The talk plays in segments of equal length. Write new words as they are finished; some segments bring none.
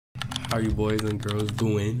How you boys and girls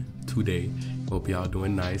doing today? Hope y'all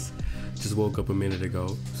doing nice. Just woke up a minute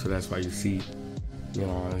ago, so that's why you see, you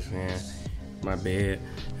know what I'm saying, my bed.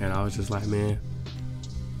 And I was just like, man,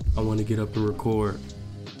 I want to get up and record.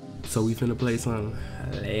 So we finna play some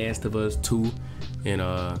Last of Us 2. And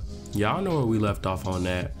y'all know where we left off on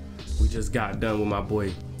that. We just got done with my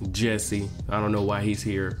boy Jesse. I don't know why he's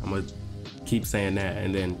here. I'm gonna keep saying that.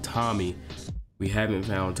 And then Tommy. We haven't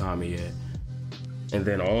found Tommy yet. And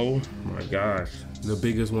then, oh my gosh, the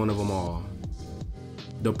biggest one of them all,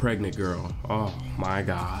 the pregnant girl. Oh my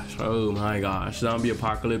gosh, oh my gosh. Zombie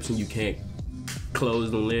apocalypse and you can't close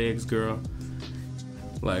the legs, girl.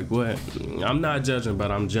 Like what? I'm not judging,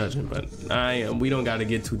 but I'm judging. But we don't gotta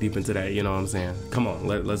get too deep into that, you know what I'm saying? Come on,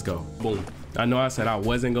 let's go. Boom. I know I said I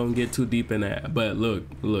wasn't gonna get too deep in that, but look,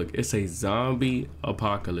 it's a zombie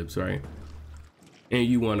apocalypse, right? And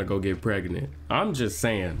you want to go get pregnant. I'm just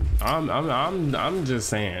saying. I'm just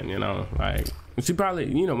saying, you know, like she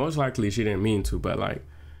probably, you know, most likely she didn't mean to, but like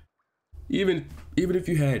even if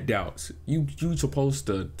you had doubts, you supposed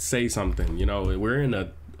to say something, you know. We're in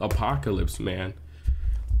a apocalypse, man.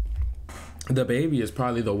 The baby is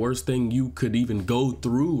probably the worst thing you could even go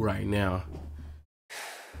through right now.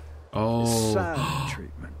 Oh, silent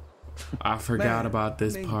treatment. I forgot about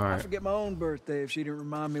this part. I forget my own birthday if she didn't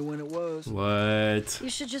remind me when it was. What? You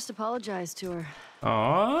should just apologize to her.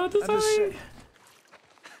 Aw,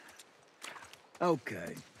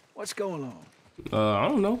 okay, what's going on? I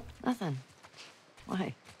don't know. Nothing.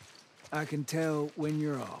 Why? I can tell when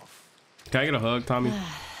you're off. Can I get a hug, Tommy?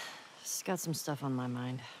 Just got some stuff on my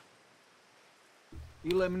mind.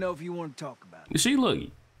 You let me know if you want to talk about it. She look,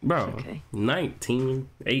 bro, okay. 19,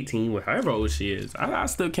 18, however old she is. I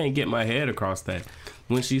still can't get my head across that.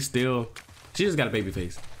 When she just got a baby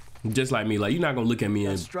face. Just like me. Like, you're not going to look at me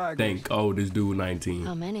and think, oh, this dude 19.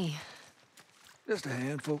 How many? Just a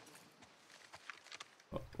handful.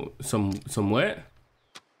 Some what?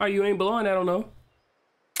 Oh, you ain't blowing, I don't know.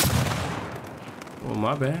 Oh,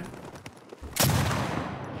 my bad.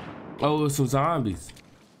 Oh, some zombies.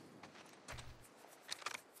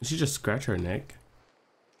 Did she just scratch her neck?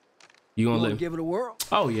 You gonna give it a whirl?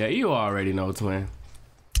 Oh yeah, you already know, twin.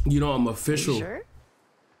 You know I'm official. You sure?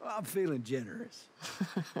 Well, I'm feeling generous.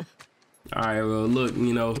 All right, well look,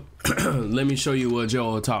 you know, let me show you what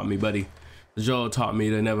Joel taught me, buddy. Joel taught me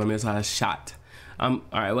to never miss a shot. All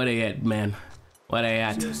right, where they at, man? Where they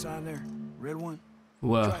at? See the sign there? Red one?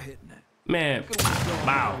 Well, try hitting that. Man,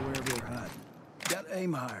 wow. Got to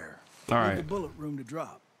aim higher. All right. The bullet room to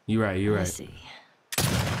drop. You're right. I see.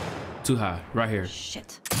 Too high, right here.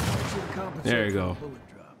 Shit. There you go.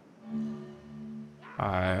 All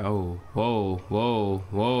right. Oh,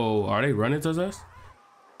 whoa. Are they running towards us?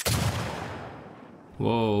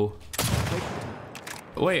 Whoa.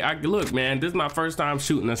 Wait, look, man, this is my first time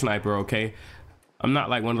shooting a sniper, okay? I'm not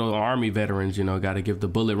like one of those army veterans, you know, got to give the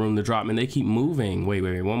bullet room to drop, and they keep moving. Wait,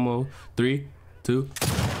 one more. 3, 2.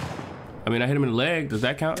 I mean, I hit him in the leg. Does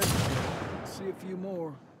that count? See a few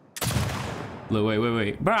more. Look,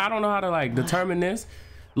 wait. Bro, I don't know how to like determine this.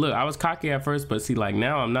 Look, I was cocky at first, but see, like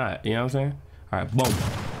now I'm not. You know what I'm saying? All right, boom.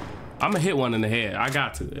 I'm gonna hit one in the head. I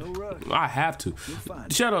got to. No rush. I have to.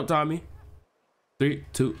 Shut up, Tommy. 3,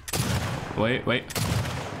 2. Wait.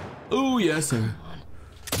 Ooh, yes, sir.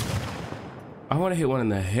 I want to hit one in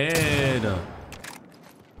the head.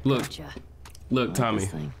 Look, Gotcha. Look, Tommy.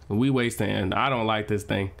 We wasting. I don't like this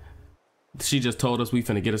thing. She just told us we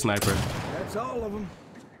finna get a sniper. That's all of them.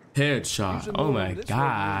 Headshot. Oh my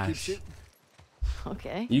gosh.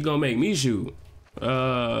 Okay. You gonna make me shoot?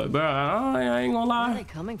 Bro, I ain't gonna lie. Where are they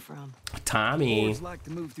coming from? Tommy. Boys like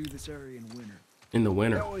to move through this area in winter. In the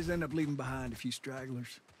winter. They always end up leaving behind a few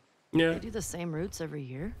stragglers. Yeah. They do the same routes every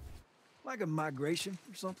year? Like a migration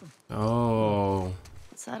or something. Oh.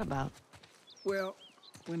 What's that about? Well,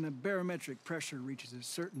 when the barometric pressure reaches a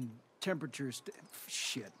certain temperature,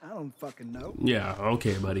 shit, I don't fucking know. Yeah,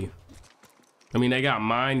 okay, buddy. I mean, they got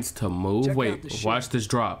mines to move. Wait, watch this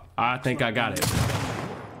drop. I think I got it.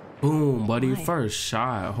 Boom, buddy. Why? First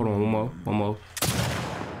shot. Hold on, one more.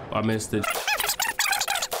 I missed it.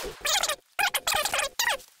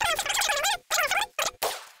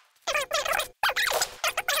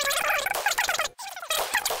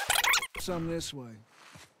 Some this way.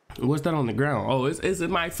 What's that on the ground? Oh, it's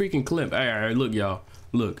my freaking clip. All right, look, y'all.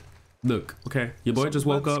 Look. Okay, your boy just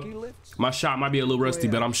woke up. My shot might be a little rusty,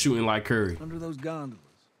 but I'm shooting like Curry. Under those gondolas.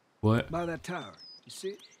 What? By that tower. You see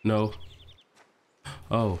it? No.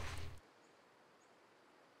 Oh.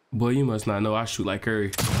 Boy, you must not know I shoot like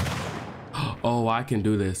Curry. Oh, I can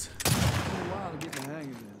do this. It's been a while to get the hang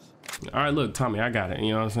of this. All right, look, Tommy, I got it.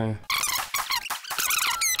 You know what I'm saying?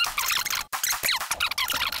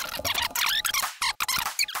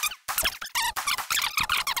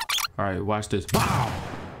 All right, watch this. Wow.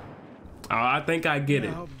 Oh, I think I get I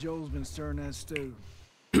it. hope Joel's been stirring that stew.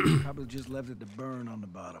 Probably just left it to burn on the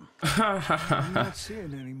bottom. I'm not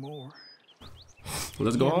seeing any more.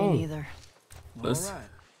 Let's go Yeah, me home. neither. Let's- All right.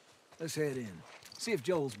 Let's head in. See if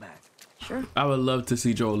Joel's back. Sure. I would love to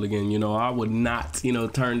see Joel again. You know, I would not, you know,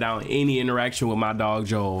 turn down any interaction with my dog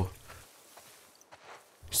Joel.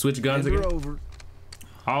 Switch guns Hand her again. over.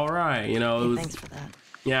 All right, you know, it Hey, was, thanks for that.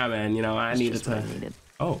 yeah, man. You know, I That's needed just what to. I needed.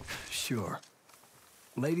 Oh, Sure.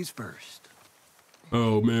 Ladies first.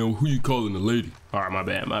 oh man, who you calling a lady? All right, my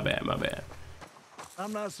bad, my bad, my bad.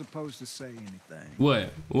 I'm not supposed to say anything.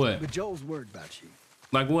 What? What? But Joel's worried about you.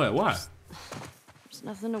 Like what? Why? There's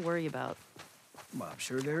nothing to worry about. Well, I'm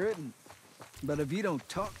sure there isn't. But if you don't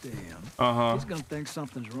talk to him, Uh he's gonna think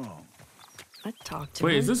something's wrong. I talked to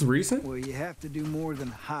Wait, him. is this recent? Well, you have to do more than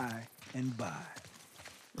hi and bye.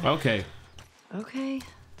 Okay, Okay,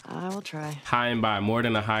 I will try. high and by, more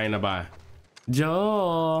than a high and a by.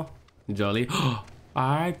 Joel, Jolie.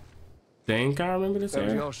 I think I remember this That was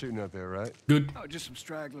area. y'all shooting up there, right? Good. Oh, just some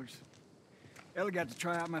stragglers. Ellie got to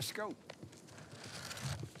try out my scope.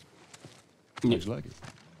 Yeah. How'd you like it?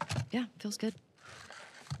 Yeah, feels good.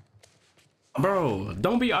 Bro,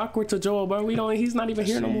 don't be awkward to Joel, bro. We don't. He's not even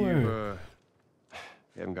here no See, more.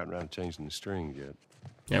 You haven't gotten around to changing the strings yet.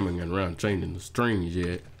 I haven't gotten around changing the strings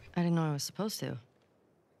yet. I didn't know I was supposed to.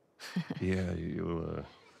 Yeah,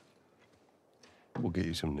 we'll get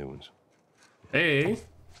you some new ones. Hey,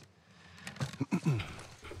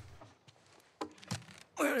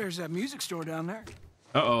 Well, there's that music store down there.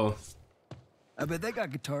 uh-oh. I bet they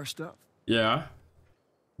got guitar stuff. Yeah.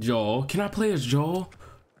 Joel, can I play as Joel?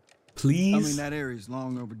 I Please? mean, that area's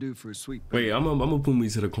long overdue for a sweep. Wait, I'm gonna pull me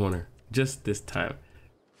to the corner. Just this time.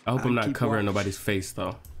 I hope I'm not keep covering watch. nobody's face,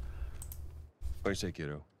 though. What do you say,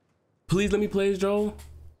 kiddo? Please let me play as Joel.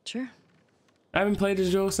 Sure. I haven't played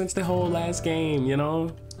as Joel since the whole last game, you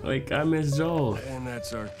know? Like, I miss Joel. And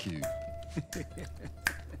that's our cue.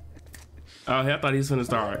 Oh, I thought he was finna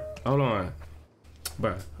start. Hold on.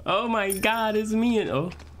 Bruh. Oh my god, it's me and... Oh,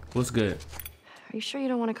 what's good? Are you sure you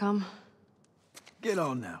don't want to come? Get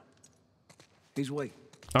on now. He's waiting.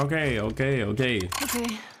 Okay. Okay.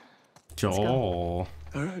 Joel.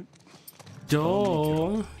 All right.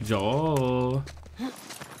 Joel.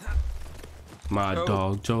 My Oh.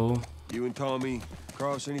 dog, Joel. You and Tommy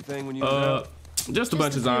cross anything when you was out? Just a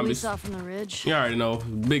bunch of few we zombies. saw from the ridge. You already know.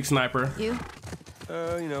 Big sniper. You?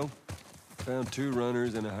 You know, found 2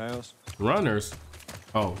 runners in a house. Runners.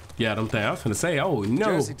 Oh, yeah, them things. I was gonna say, oh no.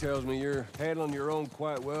 Jesse tells me you're handling your own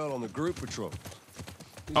quite well on the group patrols.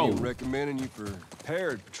 He's Oh. even recommending you for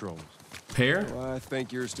paired patrols. Pair? Well, I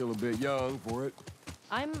think you're still a bit young for it.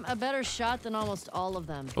 I'm a better shot than almost all of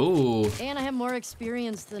them. Ooh. And I have more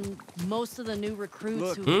experience than most of the new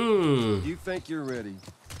recruits Look. who... Hmm. You think you're ready.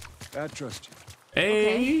 I trust you.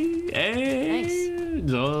 Hey,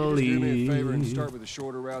 Thanks. Jolie. Just do me a favor and start with the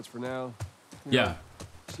shorter routes for now. You know, Yeah,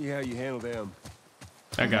 See how you handle them.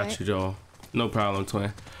 I got Alright. you, Joel. No problem,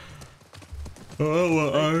 twin.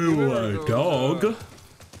 Oh, remember those, dog.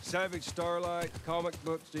 Savage Starlight comic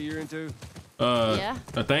books that you're into? Yeah?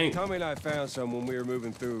 I think. Tommy and I found some when we were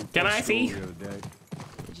moving through. Can I school see? The other day.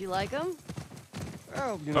 Did you like them?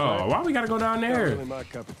 Well, you know, Oh, why we gotta go down not there? really my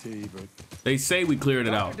cup of tea, but They say we cleared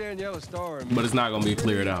it out, Dr. Daniela Starr and but it's not gonna be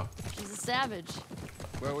cleared out. She's a savage.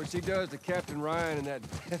 well, what she does to Captain Ryan in that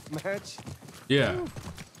death match. Yeah.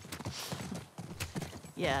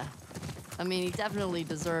 Yeah. I mean, he definitely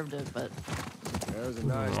deserved it, but... That was a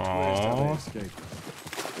nice twist Aw. how they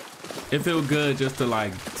escaped. It felt good just to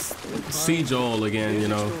like see Joel again, you Music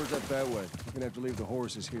know. store's up that way. You're gonna have to leave the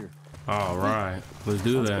horses here. All right, let's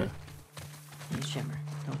do that. Hey, Shimmer,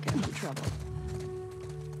 don't get into trouble.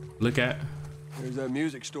 Look at There's that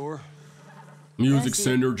music store. Music I see.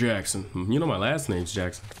 Sender Jackson. You know my last name's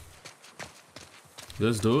Jackson.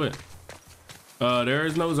 Let's do it. There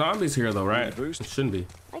is no zombies here though, right? Boost? It shouldn't be.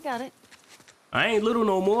 I got it. I ain't little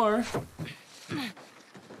no more.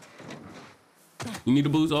 You need a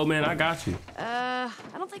boost, old man? I got you. I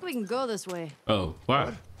don't think we can go this way. Oh,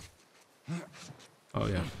 why? Oh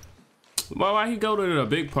yeah. Why he go to the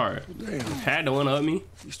big part? Damn. Had to one up me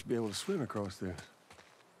Used to be able to swim across there.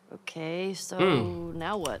 Okay, so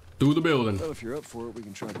now what? through the building. Well, if you're up for it, we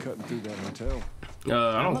can try cutting through that hotel. I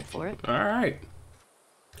I'm don't. up for it. All right.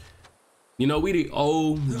 You know, we the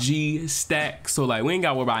OG stack, so like we ain't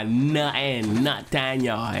got to worry about nothing,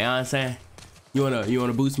 y'all. You know what I'm saying? You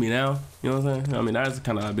wanna boost me now? You know what I'm saying? I mean, that's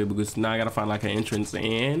kind of a bit because now I gotta find like an entrance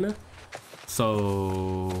in.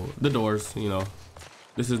 So the doors, you know,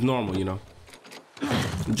 this is normal, you know.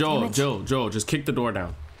 Joel, just kick the door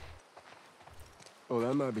down. Oh,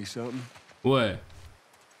 that might be something. What?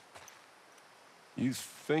 You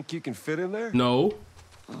think you can fit in there? No,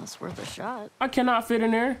 Well, it's worth a shot. I cannot fit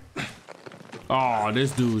in there. Oh,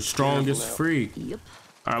 this dude's strong as freak. Yep.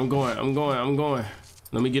 I'm going.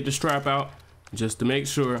 Let me get the strap out just to make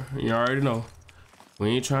sure. You already know. We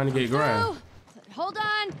ain't trying to get grabbed. Oh, hold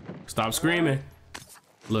on. Stop screaming.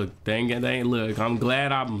 Look, they ain't look. I'm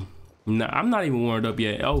glad I'm not even warmed up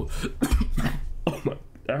yet. Oh, oh my,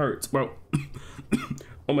 that hurts, bro.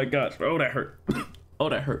 Oh my gosh, bro, that hurt. Oh,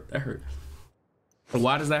 that hurt.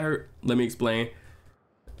 Why does that hurt? Let me explain.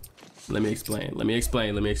 Let me explain.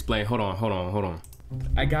 Hold on.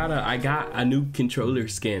 I got a new controller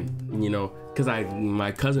skin, you know, cause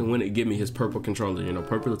my cousin wouldn't give me his purple controller. You know,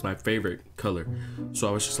 purple is my favorite color. So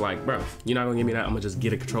I was just like, bro, you're not gonna give me that. I'm gonna just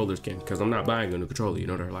get a controller skin, cause I'm not buying a new controller. You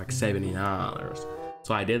know, they're like $79.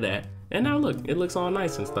 So I did that, and now look, it looks all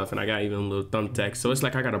nice and stuff. And I got even a little thumbtacks. So it's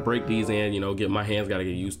like I gotta break these in, you know, my hands gotta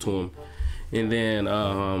get used to them. And then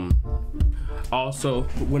also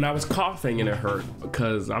when I was coughing and it hurt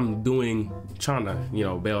because I'm trying to, you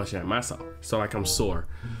know, bail shit myself. So like I'm sore.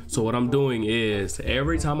 So what I'm doing is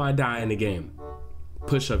every time I die in the game,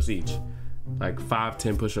 push-ups each, like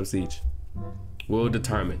 5-10 push-ups each. We'll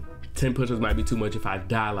determine. 10 push-ups might be too much if I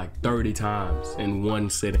die like 30 times in one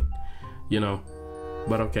sitting, you know.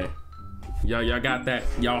 But okay, y'all got that.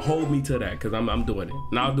 Y'all hold me to that because I'm doing it,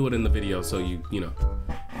 and I'll do it in the video so you know.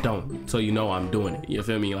 So you know I'm doing it. You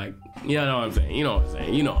feel me? Like, you know what I'm saying? You know what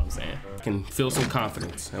I'm saying? I can feel some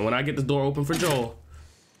confidence. And when I get the door open for Joel,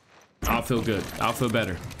 I'll feel good. I'll feel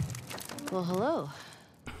better. Well, hello.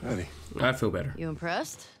 Eddie. I feel better. You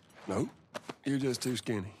impressed? No, you're just too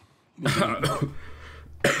skinny. You're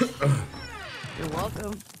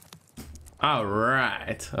welcome. All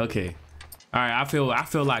right. Okay. All right. I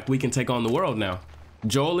feel like we can take on the world now.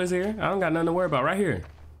 Joel is here. I don't got nothing to worry about right here.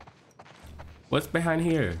 What's behind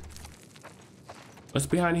here? What's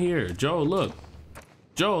behind here? Joel, look.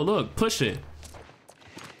 Joel, look. Push it.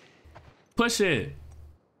 Push it.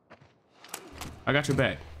 I got your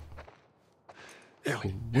back.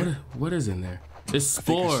 Ellie, What is in there? It's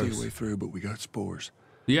spores. I think I see a way through, but we got spores.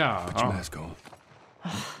 Yeah. Put your mask on.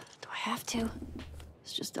 Do I have to?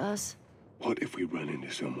 It's just us. What if we run into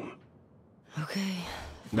someone? Okay.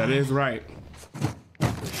 That is right.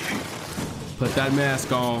 Put that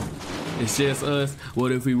mask on. It's just us.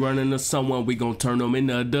 What if we run into someone? We gonna turn them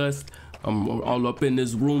into dust. I'm all up in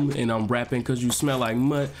this room and I'm rapping cause you smell like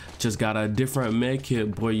mud. Just got a different med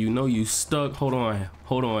kit, boy. You know you stuck. Hold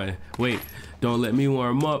on. Wait, don't let me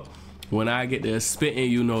warm up. When I get to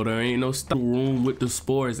spitting, you know there ain't no room with the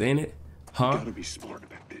spores in it. Huh? You gotta be smart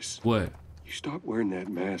about this. What? You stop wearing that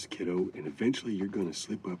mask, kiddo, and eventually you're gonna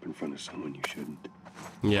slip up in front of someone you shouldn't.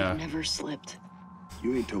 Yeah. I've never slipped.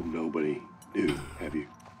 You ain't told nobody, new, have you?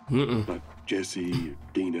 Not Jesse or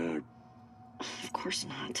Dina or... Of course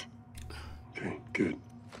not. Okay, good.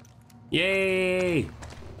 Yay!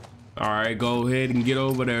 All right, go ahead and get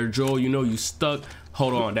over there, Joel. You know you stuck.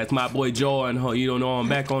 Hold on, that's my boy Joel, and you don't know I'm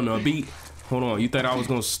back on the beat. Hold on, you thought I was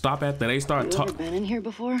gonna stop after they start You ever talking? been in here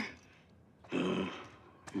before? You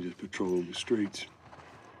just patrol the streets.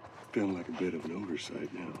 Feeling like a bit of an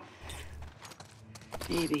oversight now.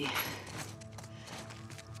 Maybe.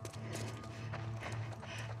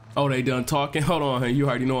 Oh, they done talking? Hold on, you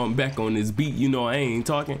already know I'm back on this beat. You know I ain't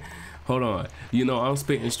talking. Hold on. You know I'm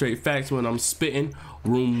spitting straight facts when I'm spitting.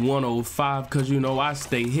 Room 105, cause you know I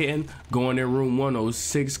stay hitting. Going in room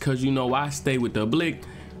 106, cause you know I stay with the blick.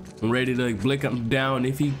 I'm ready to blick him down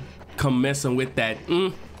if he come messing with that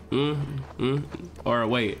or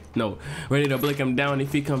wait, no. Ready to blick him down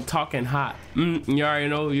if he come talking hot. You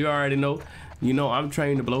already know. You know I'm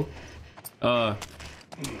trained to blow.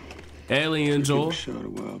 Alien Joel. Shot a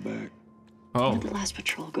while back. Oh. Did the last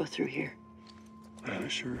patrol go through here?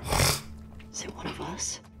 Sure. Is it one of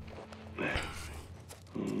us?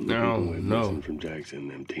 No, no. From Jackson,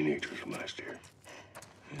 them teenagers from last year.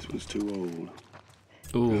 This one's too old.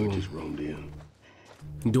 Ooh. Just roamed in.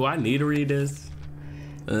 Do I need to read this?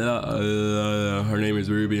 Her name is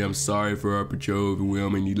Ruby. I'm sorry for our patrol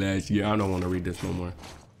overwhelming you last year. I don't want to read this no more.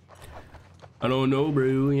 I don't know,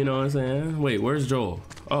 bro. You know what I'm saying? Wait, where's Joel?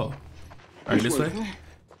 Oh. All right, this way?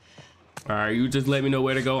 All right, you just let me know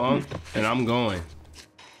where to go, and I'm going.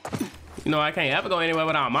 You know, I can't ever go anywhere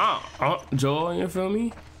without mom. Joel, you feel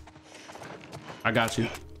me? I got you.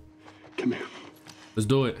 Come here. Let's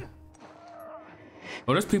do it.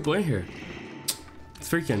 Oh, there's people in here. It's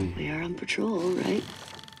freaking... We are on patrol, right?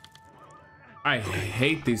 I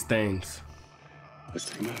hate these things. Let's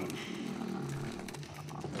take them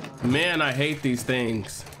out. Man, I hate these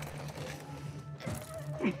things.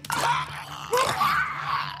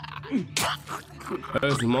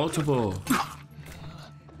 There's multiple.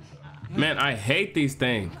 Man, I hate these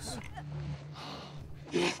things.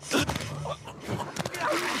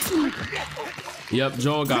 Yep,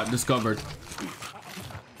 Joel got discovered.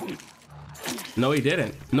 No, he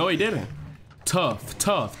didn't. No, he didn't. Tough,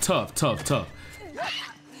 tough, tough, tough, tough.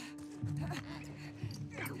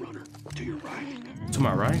 Got a runner to your right. To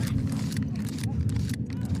my right?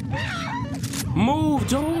 Move,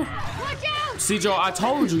 Joel. Watch out! See, Joel, I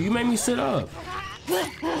told you. You made me sit up.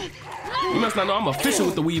 You must not know I'm official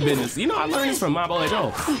with the weed business. You know, I learned this from my boy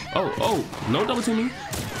Joe. Oh, no double teaming.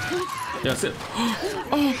 Yeah, sit.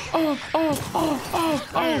 Oh.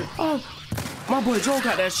 My boy Joe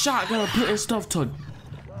got that shotgun putting stuff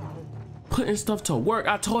to work.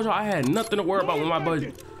 I told y'all I had nothing to worry about when my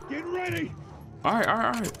boy. Get ready. All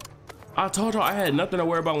right. I told y'all I had nothing to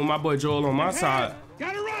worry about when my boy Joel on my side.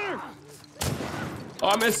 Got a runner. Oh,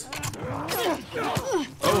 I missed.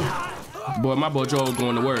 Oh, boy, my boy Joel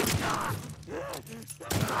going to work.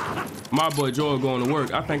 My boy Joel going to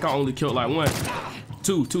work. I think I only killed like one.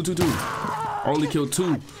 Two. I only killed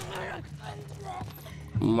 2.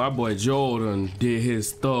 My boy Joel done did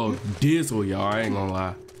his thug dizzle, y'all. I ain't gonna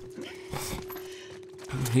lie.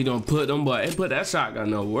 He done put that shotgun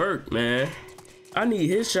to work, man. I need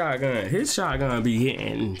his shotgun. His shotgun be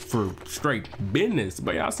hitting for straight business.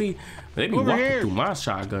 But y'all see, they be walking through my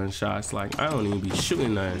shotgun shots like I don't even be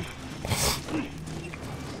shooting nothing.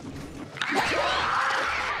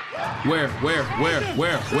 Where?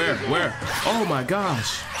 Oh my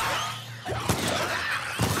gosh.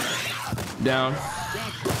 Down.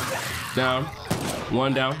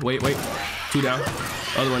 1 down. Wait. 2 down.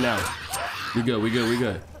 Other one down. We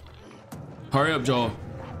good. Hurry up, Joel.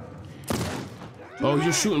 Oh,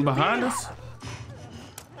 you're shooting behind us?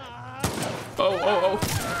 Oh.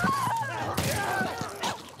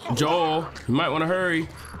 Joel, you might want to hurry.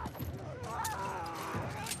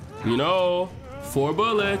 You know, 4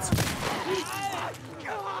 bullets.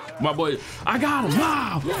 My boy, I got him.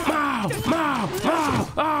 Wow.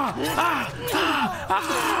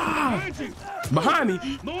 Behind me.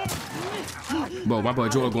 Bro, my boy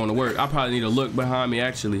Joel going to work. I probably need to look behind me,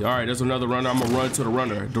 actually. All right, there's another runner. I'm going to run to the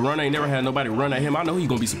runner. The runner ain't never had nobody run at him. I know he's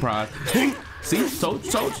going to be surprised. See? Told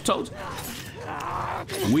you.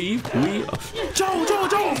 Weave.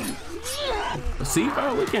 Joel. See,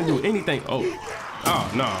 bro, we can't do anything. Oh,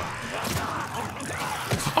 no.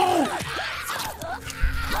 Oh!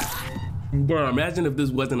 Bro, imagine if this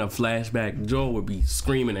wasn't a flashback. Joel would be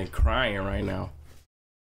screaming and crying right now.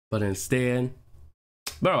 But instead,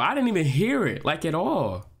 bro, I didn't even hear it, like at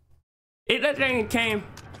all. That thing came.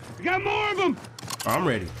 We got more of them. I'm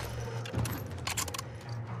ready.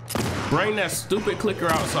 Bring that stupid clicker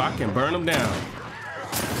out so I can burn them down.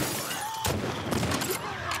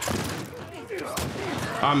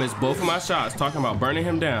 I missed both of my shots talking about burning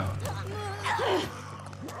him down.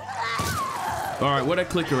 All right, where that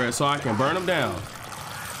clicker at so I can burn him down?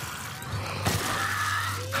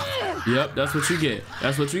 Yep, that's what you get.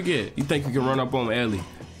 You think you can run up on Ellie?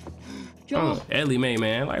 Joel. Ellie Mae,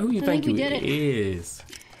 man. Like, who you think you is?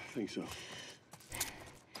 I think so.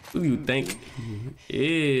 Who you think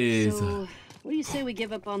is? So, what do you say we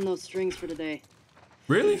give up on those strings for today?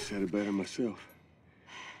 Really? I said it better myself.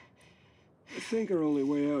 I think our only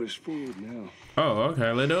way out is forward now. Oh,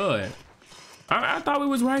 okay, let's do it. I thought we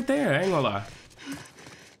was right there. I ain't gonna lie.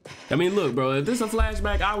 I mean, look, bro, if this is a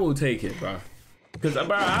flashback, I will take it, bro. Because,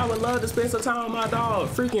 bro, I would love to spend some time with my dog,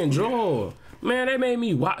 freaking Joel. Man, they made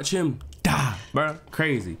me watch him die, bro.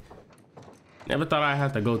 Crazy. Never thought I'd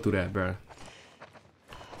have to go through that, bro.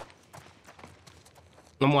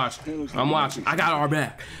 I'm watching. I got our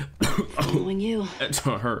back. Following you. That's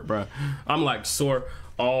gonna hurt, bro. I'm like sore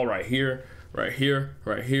all right here, and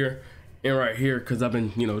right here, because I've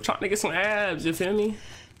been, trying to get some abs, you feel me?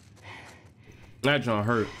 That gonna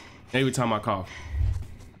hurt every time I cough.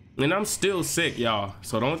 And I'm still sick, y'all.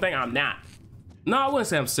 So don't think I'm not. No, I wouldn't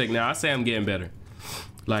say I'm sick now. I say I'm getting better.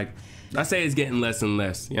 Like, I say it's getting less and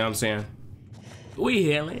less. You know what I'm saying? We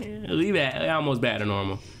healing. We almost back to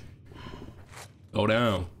normal. Go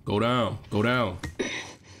down.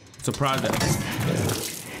 Surprise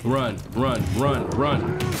that. Run.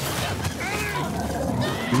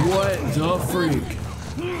 What the freak?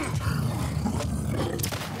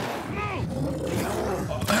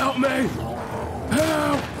 Help me!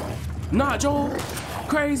 Help! Nah, Joel.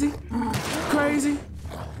 Crazy.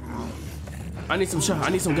 I need some shot. I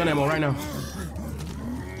need some gun ammo right now.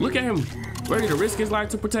 Look at him. Ready to risk his life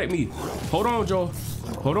to protect me. Hold on, Joel.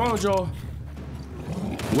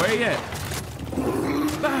 Where he at?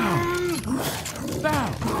 Bow.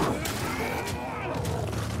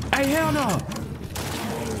 Hey, hell no.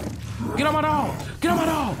 Get on my dog.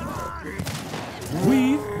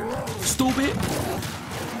 Weave. stupid.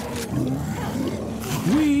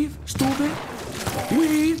 Weave, stupid.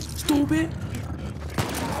 Weave, stupid.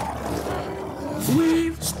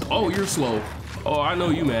 Weave. Oh, you're slow. Oh, I know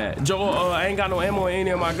you mad. Joe, I ain't got no ammo in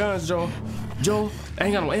any of my guns, Joe. Joe, I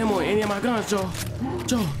ain't got no ammo in any of my guns, Joe.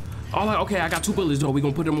 Joe. Okay, I got 2 bullets, Joe. We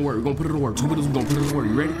gonna put them to work. We gonna put it to work. 2 bullets, we gonna put it to work.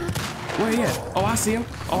 You ready? Where he at? Oh, I see him.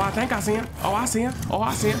 Oh, I think I see him. Oh, I see him. Oh,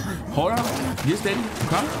 I see him. Hold on. Get steady.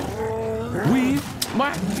 Come. Weave.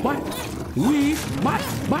 What? Weave.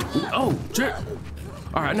 What? Oh, trip.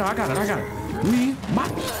 All right, no, I got it. Weave.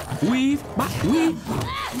 What? Weave. What? Weave.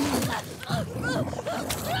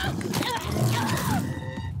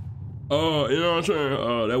 You know what I'm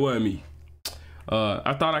saying? That wasn't me.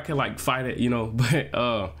 I thought I could like fight it, you know, but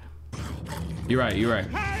you're right.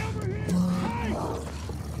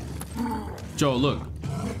 Joe, look.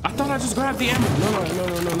 I thought I just grabbed the ammo.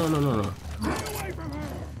 No.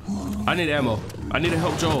 I need ammo. I need to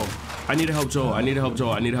help Joel. I need to help Joel.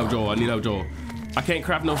 I can't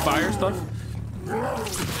craft no fire stuff.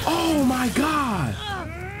 Oh my God.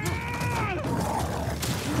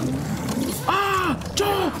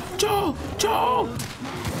 Joel.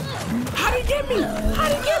 How'd he get me?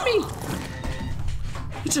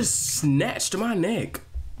 He just snatched my neck.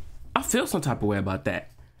 I feel some type of way about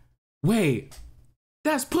that. Wait,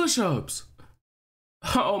 that's push-ups.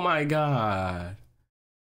 Oh my God.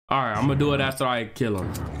 All right, I'm gonna do it after I kill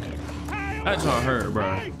him. That's gonna hurt,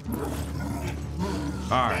 bro.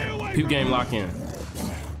 All right, peep game lock in.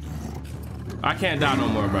 I can't die no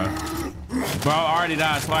more, bro. Bro, I already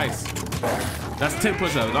died twice. That's 10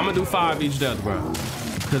 push-ups. I'm gonna do 5 each death, bro.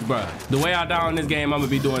 Cause, bro, the way I die in this game, I'm gonna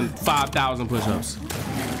be doing 5,000 push-ups.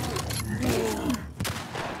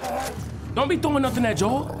 Don't be throwing nothing at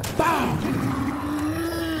Joel. Bow.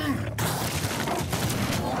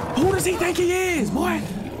 Who does he think he is, boy?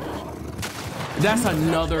 That's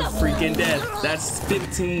another freaking death. That's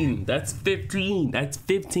 15. That's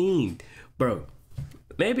 15. Bro,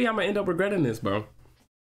 maybe I'm gonna end up regretting this, bro.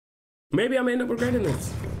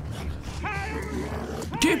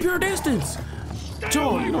 Keep your distance.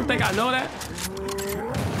 Joel, you don't think I know that?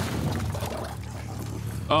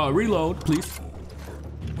 Reload, please.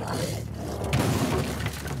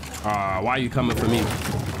 Why are you coming for me?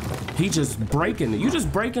 He just breaking it. You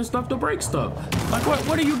just breaking stuff to break stuff. Like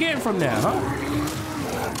what are you getting from that, huh?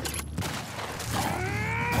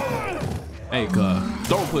 Hey,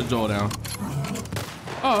 don't put Joel down.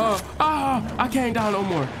 I can't die no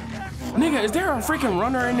more. Nigga, is there a freaking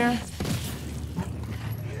runner in there?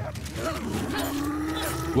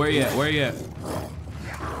 Where you at?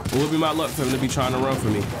 It would be my luck for him to be trying to run for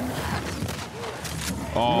me.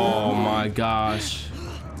 Oh my gosh.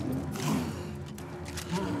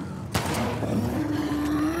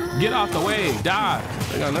 Get out the way, die.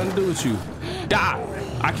 They got nothing to do with you. Die.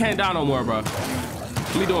 I can't die no more, bro.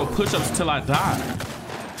 Me doing push-ups till I die.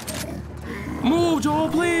 Move, Joel,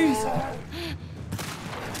 please.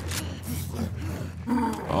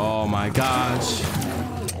 Oh my gosh.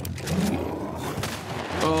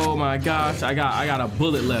 Oh my gosh, I got a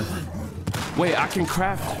bullet left. Wait, I can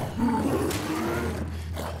craft.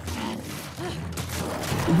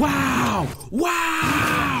 Wow!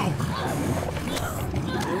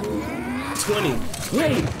 20.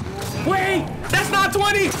 Wait, that's not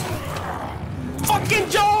 20! Fucking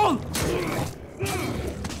Joel!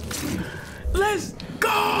 Let's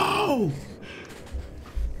go!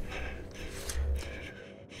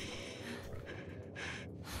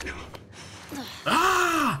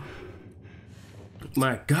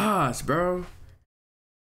 My gosh, bro.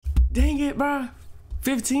 Dang it, bro.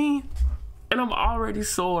 15 and I'm already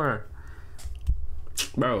sore.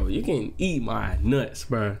 Bro, you can eat my nuts,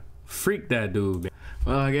 bro. Freak that dude, man.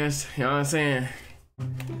 Well, I guess, you know what I'm saying?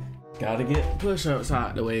 Gotta get push-ups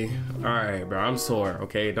out the way. All right, bro, I'm sore,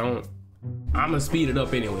 okay? I'm gonna speed it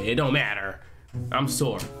up anyway. It don't matter. I'm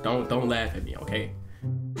sore. Don't laugh at me, okay?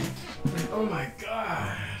 Oh my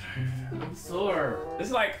God. I'm sore.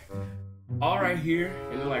 It's like all right here,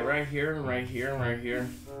 and then like right here, and right here, and right here.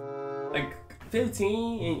 Like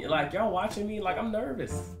 15, and like y'all watching me, like I'm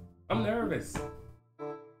nervous.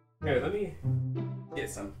 Here, let me get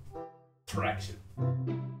some traction.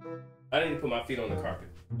 I need to put my feet on the carpet.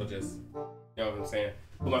 So just, you know what I'm saying?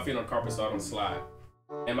 Put my feet on the carpet so I don't slide.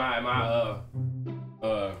 Am I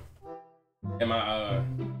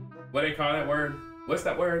what do they call that word? What's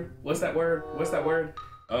that word?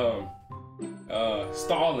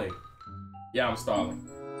 Stalling. Yeah, I'm stalling.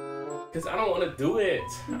 Cause I don't wanna do it.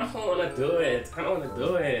 You know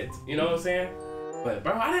what I'm saying? But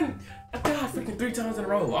bro, I died freaking 3 times in a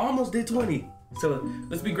row. I almost did 20. So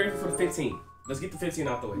let's be grateful for the 15. Let's get the 15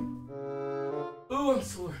 out the way. Oh, I'm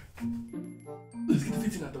sore. Let's get the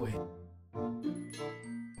 15 out the way.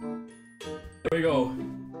 There we go.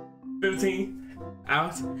 15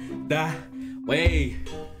 out the way.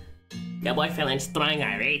 Your boy feeling strong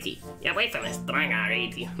already. Your boy feeling strong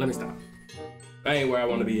already. Let me stop. I ain't where I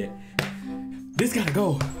want to be at. This gotta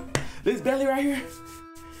go. This belly right here,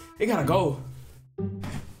 it gotta go.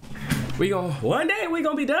 One day we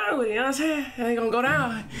gonna be done with it, you know what I'm saying? It ain't gonna go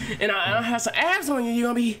down. And I have some abs on you, you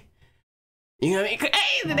gonna be crazy.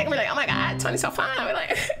 They gonna be like, oh my God, Tony's so fine. We're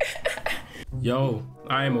like, yo,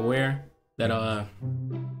 I am aware that I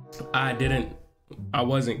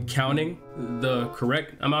wasn't counting the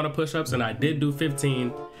correct amount of push-ups, and I did do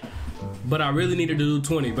 15, but I really needed to do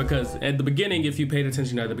 20 because at the beginning, if you paid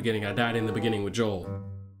attention at the beginning, I died in the beginning with Joel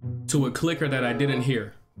to a clicker that I didn't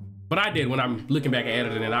hear. But I did when I'm looking back at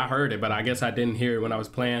editing, and I heard it, but I guess I didn't hear it when I was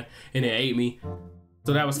playing, and it ate me.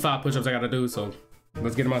 So that was 5 push-ups I gotta do, so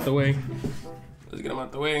let's get them out the way. Let's get them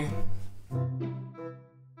out the way.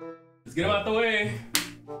 Let's get them out the way.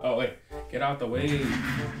 Oh, wait. Get out the way.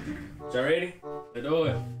 Y'all ready? Let's do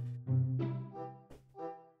it.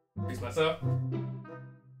 Brace myself.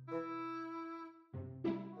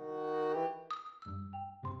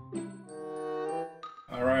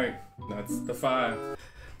 All right, that's the 5.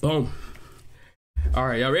 Boom. All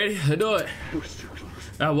right, y'all ready? Let's do it. That was too close.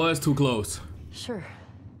 That was too close. Sure.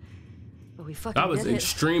 But we fucking That was did it.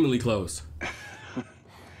 extremely close. That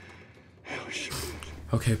was short.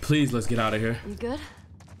 Okay, please, let's get out of here. You good?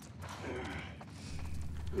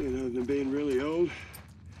 You know, than being really old.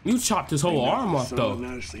 You chopped his whole arm off, though.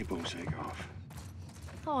 Not asleep won't shake off.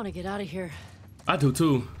 I want to get out of here. I do,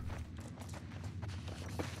 too.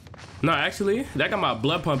 No, actually, that got my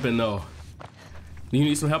blood pumping, though. You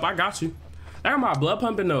need some help? I got you. That got my blood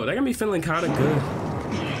pumping, though. That got me feeling kind of good.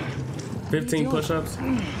 15 push-ups.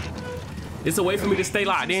 It's a way for me to stay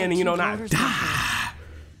locked in and, you know, not die.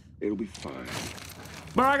 It'll be fine.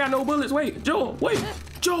 Bro, I got no bullets. Wait, Joel, wait.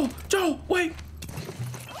 Joel, wait.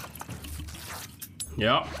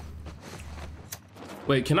 Yep.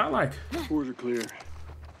 Wait, can I, like... Fours are clear.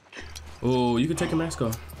 Oh, you can take your mask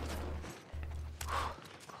off.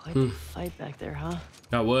 Quite a fight back there, huh?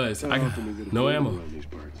 That was. I got no ammo. These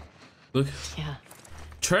parts. Look. Yeah.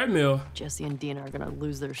 Treadmill. Jesse and Dina are gonna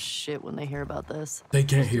lose their shit when they hear about this. They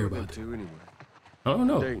can't hear about it. Two anyway. I don't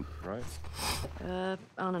know. Dating, right?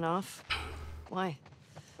 On and off. Why?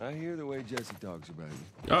 I hear the way Jesse talks about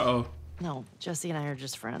you. Uh-oh. No, Jesse and I are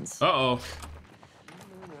just friends. Uh-oh.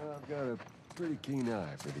 I've got a pretty keen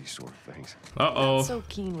eye for these sort of things. Uh-oh. So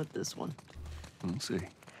keen with this one. We'll see.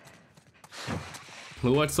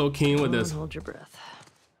 What's so keen with this? Don't hold your breath.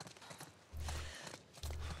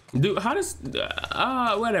 Dude, how does...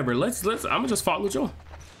 whatever. Let's... I'm gonna just follow Joel.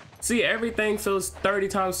 See, everything feels 30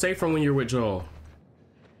 times safer when you're with Joel.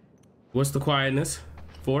 What's the quietness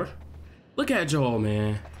for? Look at Joel,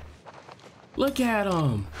 man. Look at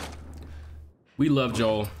him. We love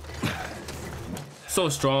Joel. So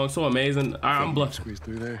strong, so amazing. I'm blessed. Squeeze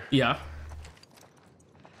through there. Yeah.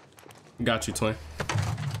 Got you, twin.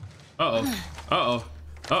 Uh-oh. Uh-oh.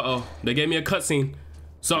 Uh-oh. They gave me a cutscene.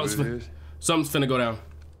 Something's finna go down.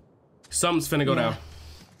 Something's finna go down.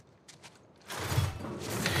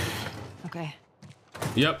 Okay.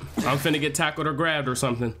 Yep. I'm finna get tackled or grabbed or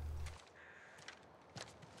something.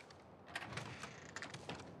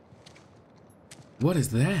 What is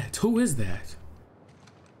that? Who is that?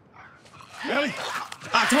 Ellie!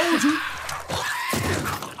 I told you.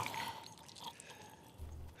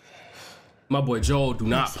 My boy Joel do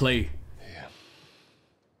not play. Yeah.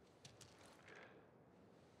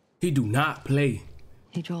 He do not play.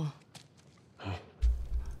 Hey, Joel.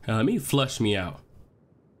 Let me flush me out.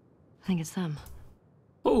 I think it's them.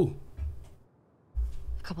 Who?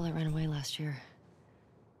 A couple that ran away last year.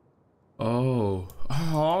 Oh.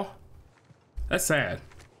 Oh. That's sad.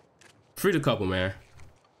 Free the couple, man.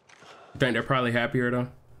 Think they're probably happier though?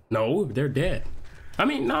 No, they're dead. I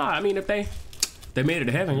mean, nah, I mean if they made it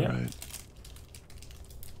to heaven, yeah. Right.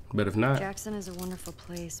 But if not, Jackson is a wonderful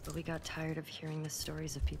place, but we got tired of hearing the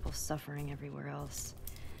stories of people suffering everywhere else.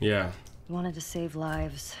 yeah. We wanted to save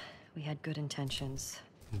lives. We had good intentions.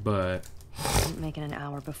 But Didn't make it an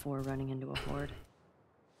hour before running into a horde.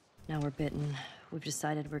 Now we're bitten. We've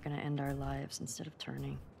decided we're gonna end our lives instead of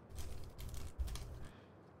turning.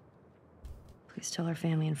 Please tell our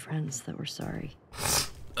family and friends that we're sorry.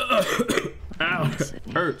 ow,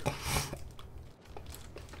 Sydney. hurt.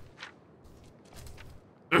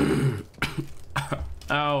 Ow,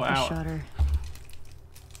 I ow. shot her.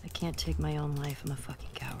 I can't take my own life. I'm a fucking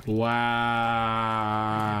coward.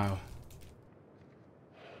 Wow.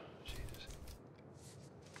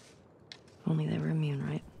 Only they were immune,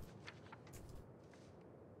 right?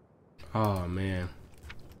 Oh man.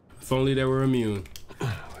 If only they were immune.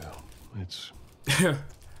 Well, it's You know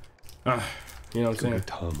what I'm go saying? get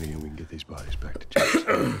Tommy and we can get these bodies back to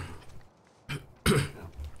Jackson.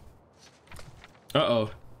 Uh-oh.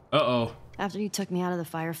 Uh-oh. After you took me out of the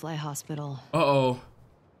Firefly Hospital, Uh-oh.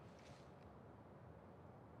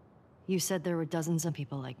 you said there were dozens of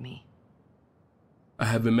people like me. I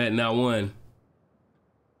haven't met not one.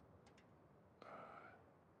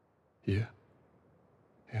 Yeah.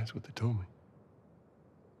 Yeah, that's what they told me.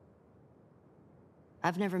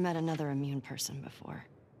 I've never met another immune person before.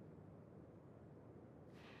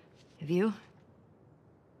 Have you?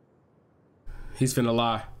 He's finna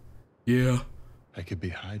lie. Yeah. I could be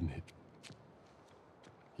hiding it.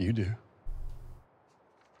 You do.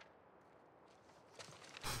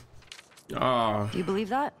 Oh. Do you believe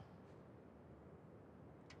that?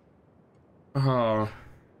 Oh.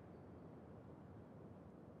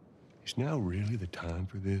 Is now really the time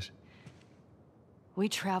for this? We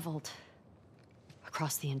traveled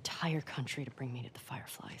across the entire country to bring me to the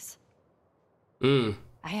Fireflies. Mm.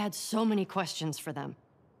 I had so many questions for them.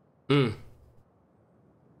 Mm.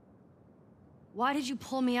 Why did you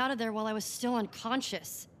pull me out of there while I was still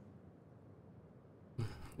unconscious?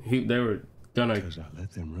 They were gonna... Because I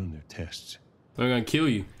let them run their tests. They're gonna kill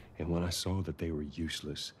you. And when I saw that they were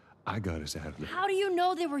useless, I got us out of there. How do you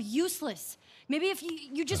know they were useless? Maybe if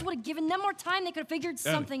you just would have given them more time, they could have figured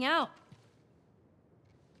something out.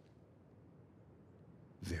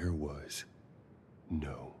 There was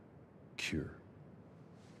no cure.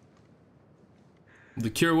 The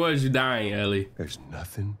cure was you dying, Ellie. There's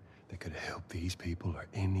nothing that could help these people or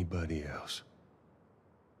anybody else.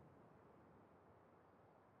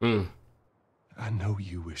 Mm. I know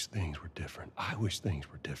you wish things were different. I wish things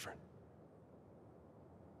were different.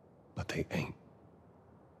 But they ain't.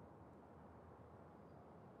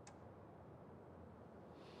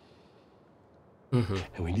 Mm-hmm.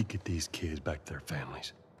 And we need to get these kids back to their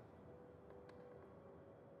families.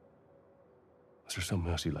 Is there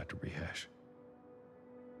something else you'd like to rehash?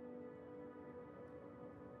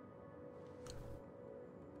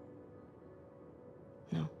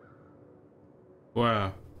 No.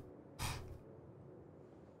 Wow.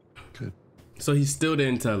 Good. So he still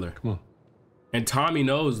didn't tell her. Come on. And Tommy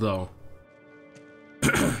knows, though.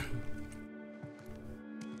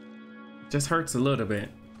 Just hurts a little bit.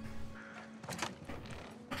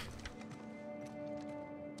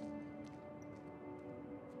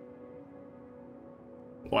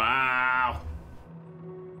 Wow.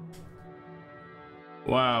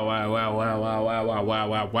 Wow, wow, wow, wow, wow, wow, wow, wow,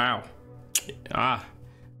 wow, wow. Ah,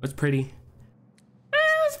 that's pretty.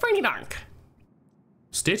 That's pretty dark.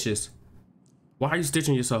 Stitches? Why are you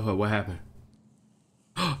stitching yourself up? What happened?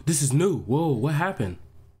 This is new. Whoa, what happened?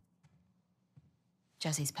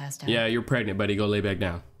 Jesse's passed out. Yeah, you're pregnant, buddy. Go lay back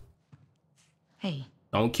down. Hey,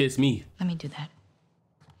 Don't kiss me. let me do that.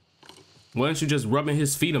 Weren't you just rubbing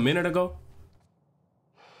his feet a minute ago?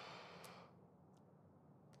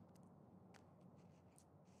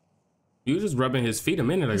 You were just rubbing his feet a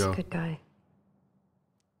minute He's ago. a good guy.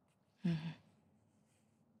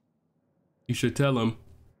 You should tell him.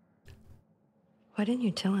 Why didn't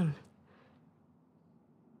you tell him?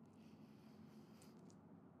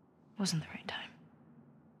 Wasn't the right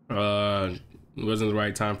time. It wasn't the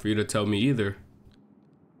right time for you to tell me either.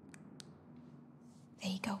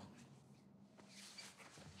 There you go.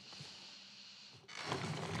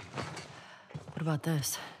 What about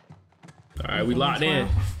this? All right, we locked in.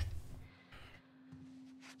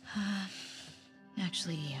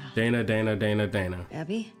 Actually, yeah. Dana.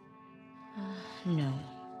 Abby? No.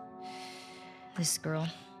 This girl,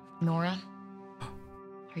 Nora,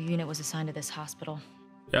 her unit was assigned to this hospital.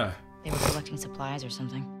 Yeah. They were collecting supplies or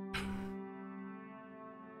something.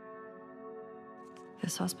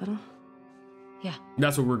 This hospital? Yeah.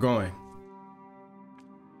 That's where we're going.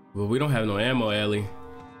 But we don't have no ammo, Ellie.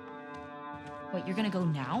 Wait, you're gonna go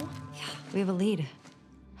now? We have a lead.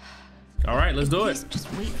 All right, let's do Please it.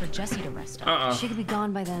 just wait for Jesse to rest up. She could be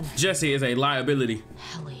gone by then. Jesse is a liability.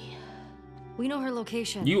 Ellie. We know her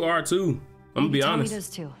location. You are too. I'm gonna be Tommy honest. does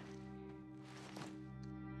too.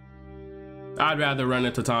 I'd rather run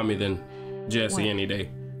into Tommy than Jesse What? any day.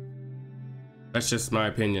 That's just my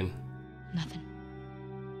opinion. Nothing.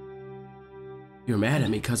 You're mad at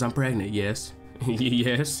me because I'm pregnant, yes.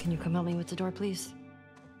 Yes. Can you come help me with the door, please?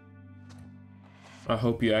 I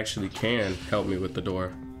hope you actually can help me with the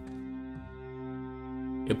door.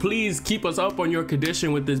 And please keep us up on your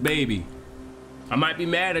condition with this baby. I might be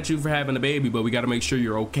mad at you for having a baby, but we gotta make sure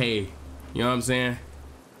you're okay. You know what I'm saying?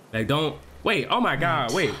 Like, don't wait. Oh my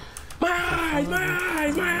God, wait. My eyes.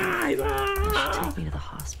 Take me to the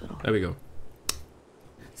hospital. There we go.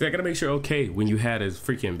 See, I gotta make sure okay when you had his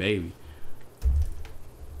freaking baby.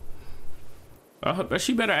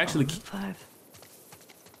 She better actually. Route 5.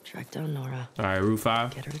 Track down Nora. All right, Route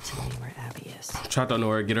 5. Get her to tell me where Abby is. Track down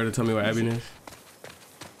Nora. Get her to tell me where Abby is.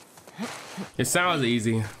 It sounds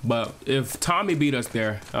easy, but if Tommy beat us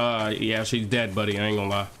there, yeah, she's dead, buddy. I ain't gonna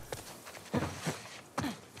lie.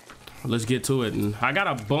 Let's get to it. And I got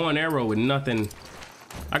a bow and arrow with nothing.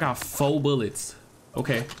 I got 4 bullets.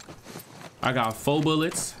 Okay. I got 4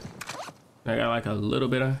 bullets. I got like a little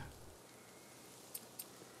bit of.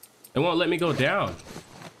 It won't let me go down.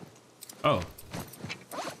 Oh.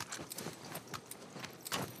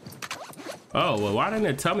 Oh, well, why didn't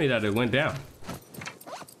it tell me that it went down?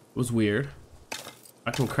 It was weird. I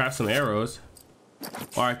can craft some arrows.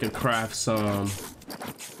 Or I can craft some.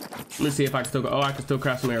 Let me see if I can still go. Oh, I can still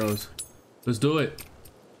craft some arrows. Let's do it.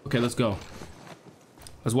 Okay, let's go.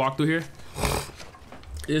 Let's walk through here.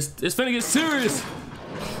 It's finna get serious.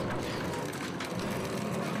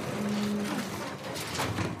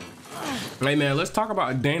 Hey man, let's talk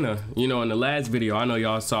about Dana. You know, in the last video, I know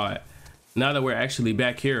y'all saw it. Now that we're actually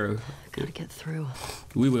back here, Gotta get through.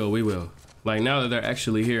 we will. Like now that they're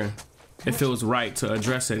actually here, it feels right to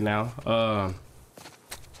address it now.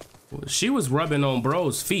 She was rubbing on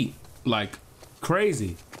bro's feet like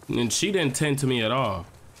crazy, and she didn't tend to me at all.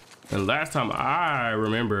 And last time I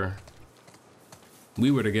remember, we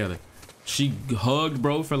were together. She hugged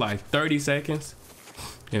bro for like 30 seconds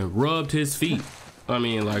and rubbed his feet. I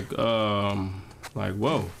mean, like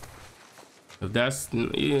whoa. If that's,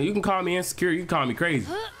 you can call me insecure, you can call me crazy,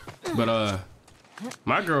 but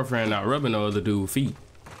my girlfriend not rubbing no other dude's feet.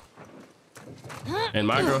 And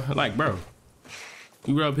my girl, like, bro,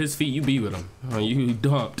 you rub his feet, you be with him. You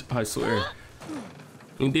dumped, I swear.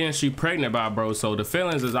 And then she pregnant by bro, so the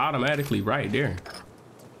feelings is automatically right there.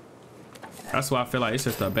 That's why I feel like it's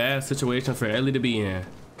just a bad situation for Ellie to be in.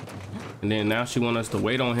 And then now she want us to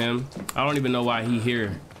wait on him. I don't even know why he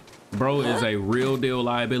here. Bro is a real deal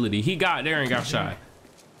liability. He got there and got shot.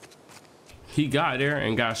 He got there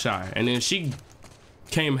and got shot. And then she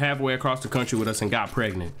came halfway across the country with us and got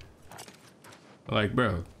pregnant. Like,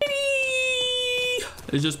 bro.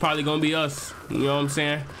 It's just probably gonna be us. You know what I'm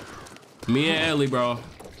saying? Me and Ellie, bro.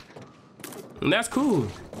 And that's cool.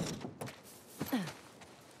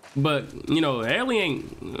 But, you know, Ellie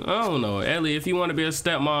ain't, I don't know. Ellie, if you want to be a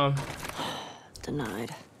stepmom.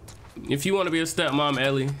 Denied. If you want to be a stepmom,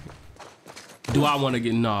 Ellie. Do I want to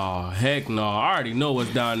get, nah, heck no. I already know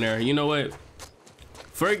what's down there. You know what?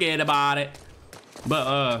 Forget about it.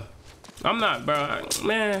 But, I'm not, bro.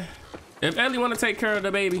 Man, if Ellie want to take care of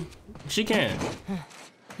the baby, she can.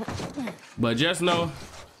 But just know.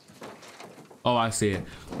 Oh, I see it.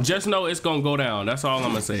 Just know it's gonna go down. That's all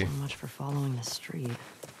I'm gonna say. So much for following the street.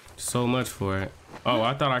 So much for it. Oh,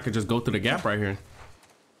 I thought I could just go through the gap right here.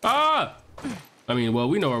 Ah! I mean, well,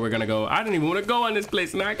 we know where we're gonna go. I didn't even want to go in this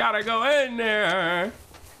place, and I gotta go in there.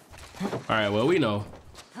 All right, well, we know.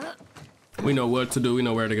 We know what to do. We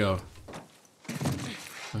know where to go.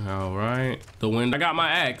 All right. The wind. I got my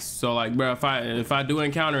axe, so like, bro, if I do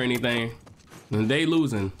encounter anything, then they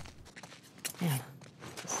losing. Yeah.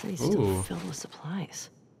 The city's still filled with supplies.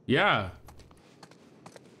 Yeah.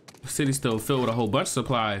 The city's still filled with a whole bunch of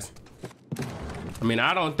supplies. I mean,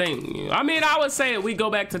 I don't think, I mean, I would say we go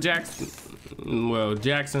back to Jackson. Well,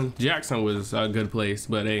 Jackson was a good place,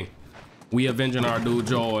 but hey, we avenging our dude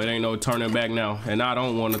Joel. It ain't no turning back now. And I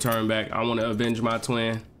don't want to turn back. I want to avenge my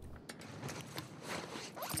twin.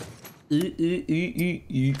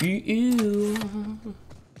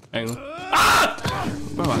 Hang on. Ah!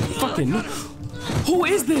 Bro, I fucking know. Who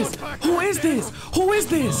is this? Who is this? Who is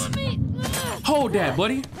this? Hold that,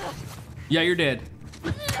 buddy. Yeah, you're dead.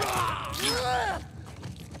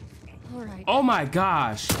 All right. Oh my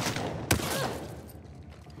gosh.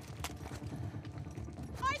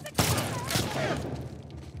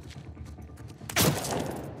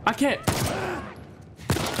 I can't.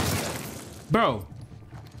 Bro.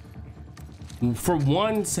 For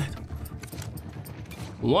one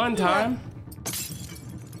time.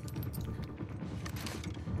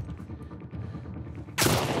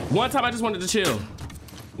 One time I just wanted to chill.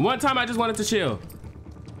 One time I just wanted to chill.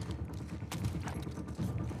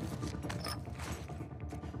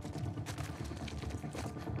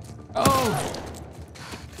 Oh.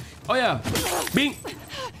 Oh yeah. Bink.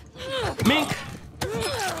 Mink.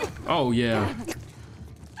 Oh yeah.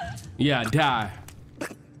 Yeah, die.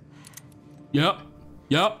 Yup.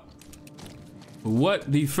 Yup.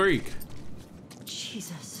 What the freak?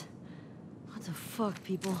 Jesus. What the fuck,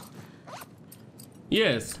 people?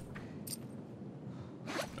 Yes.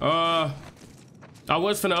 I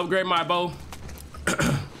was finna upgrade my bow.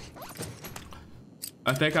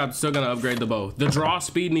 I think I'm still gonna upgrade the bow. The draw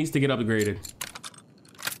speed needs to get upgraded.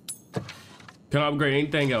 Can I upgrade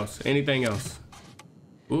anything else? Anything else?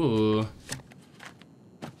 Ooh.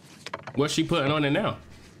 What's she putting on it now?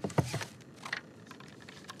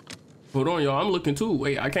 Hold on, y'all. I'm looking too.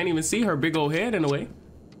 Wait, I can't even see her big old head in a way.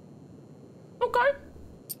 Okay.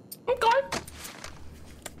 Okay.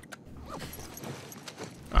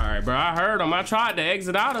 All right, bro. I heard him. I tried to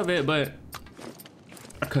exit out of it, but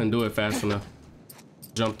I couldn't do it fast enough.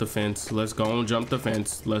 Jump the fence. Let's go and jump the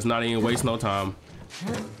fence. Let's not even waste no time.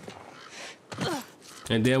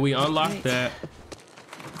 And then we unlock that.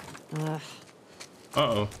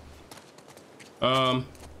 Uh-oh.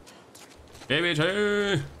 Hey, bitch,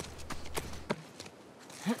 hey.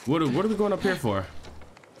 What are we going up here for?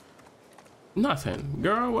 Nothing.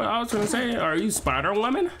 Girl, what I was gonna say, are you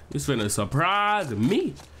Spider-Woman? You finna surprise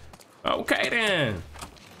me. Okay, then.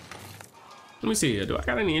 Let me see here. Do I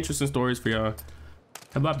got any interesting stories for y'all?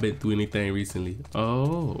 Have I been through anything recently?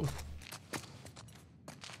 Oh.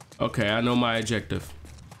 Okay, I know my objective.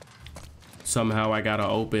 Somehow I gotta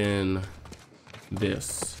open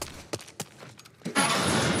this.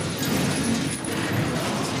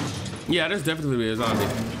 Yeah, there's definitely a zombie.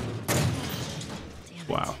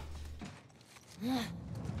 Wow.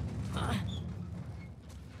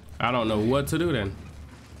 I don't know what to do then.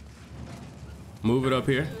 Move it up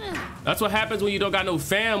here. That's what happens when you don't got no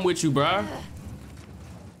fam with you, bruh.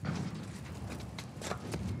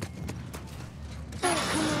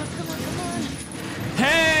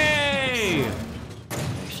 Hey!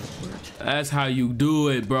 That's how you do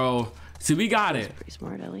it, bro. See, we got it. Pretty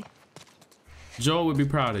smart, Ellie. Joel would be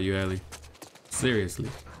proud of you, Ellie. Seriously.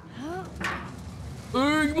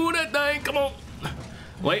 Move that thing, come on.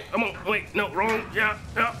 Wait, come on, wait, no, wrong. Yeah,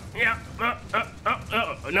 no,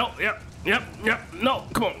 no,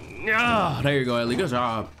 come on. Yeah, there you go, Ellie, good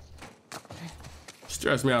job.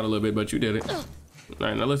 Stressed me out a little bit, but you did it. All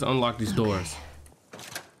right, now let's unlock these doors.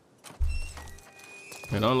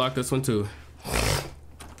 And unlock this one too.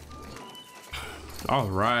 All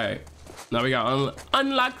right, now we got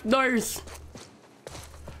unlocked doors.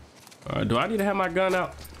 Do I need to have my gun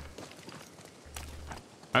out?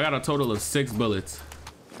 I got a total of 6 bullets.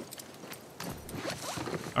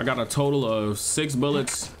 I got a total of 6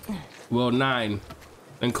 bullets. Well, 9,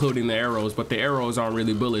 including the arrows, but the arrows aren't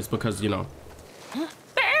really bullets because, you know, the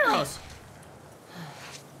arrows.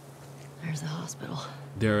 There's the hospital.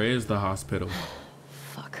 There is the hospital.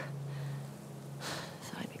 Fuck.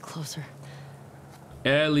 Thought I'd be closer.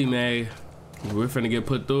 Ellie Mae, we're finna get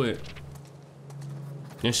put through it.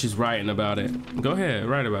 And she's writing about it. Go ahead,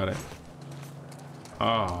 write about it.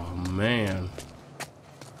 Oh, man.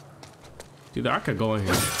 Dude, I could go in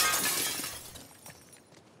here.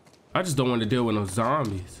 I just don't want to deal with no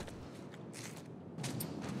zombies.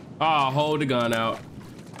 Oh, hold the gun out.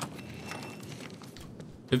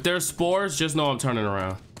 If there's spores, just know I'm turning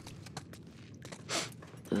around.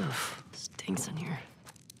 Ugh, stinks in here.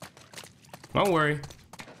 Don't worry.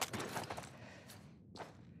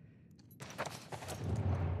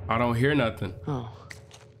 I don't hear nothing. Oh.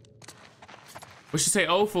 What'd she say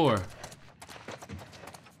oh for?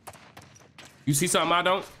 You see something I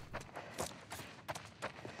don't?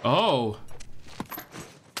 Oh.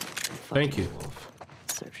 Thank you. Wolf.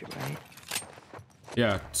 Serves you right.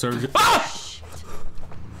 Yeah, serves you. Ah!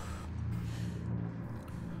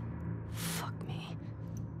 Fuck me.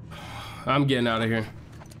 I'm getting out of here.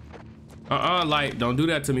 Light, don't do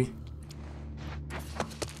that to me.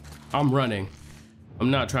 I'm running. I'm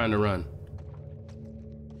not trying to run.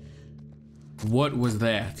 What was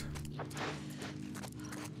that?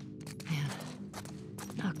 Man,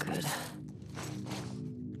 not good.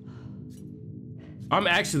 I'm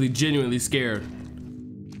actually genuinely scared.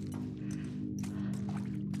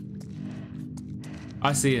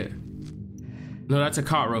 I see it. No, that's a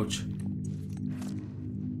cockroach.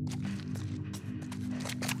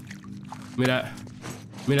 Me that.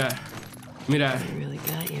 Me that. Me that. I really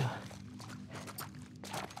got you.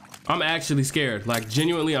 I'm actually scared. Like,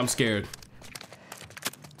 genuinely, I'm scared.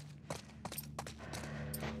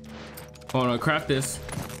 Hold on, craft this.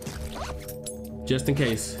 Just in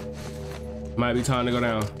case. Might be time to go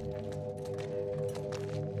down.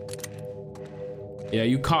 Yeah,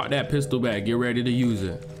 you caught that pistol back. Get ready to use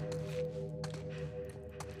it.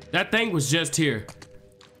 That thing was just here.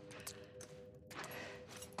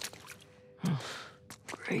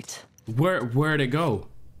 Great. Where'd it go?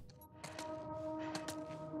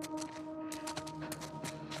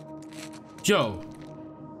 Yo,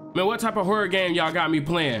 man, what type of horror game y'all got me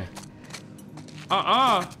playing?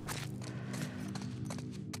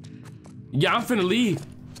 Yeah, I'm finna leave.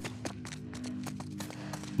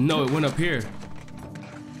 No, it went up here.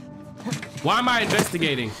 Why am I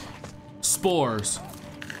investigating? Spores.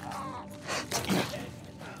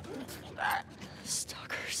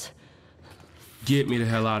 Stalkers. Get me the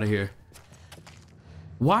hell out of here.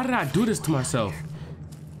 Why did I do this to myself?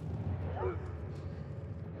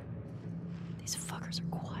 These fuckers are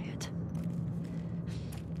quiet.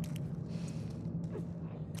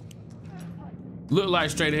 Look like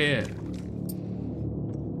straight ahead.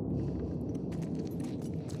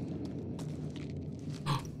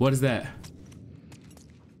 What is that?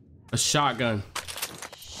 A shotgun.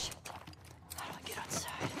 Shit. How do I get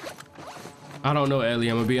outside? I don't know, Ellie.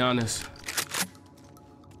 I'm gonna be honest.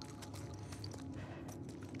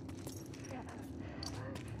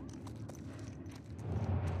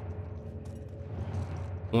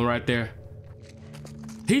 One right there.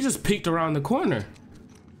 He just peeked around the corner.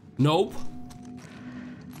 Nope.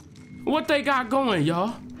 What they got going,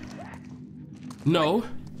 y'all? No.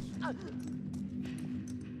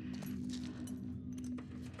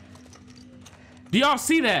 Do y'all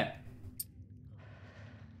see that?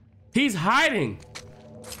 He's hiding.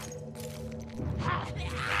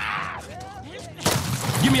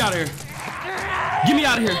 Get me out of here. Get me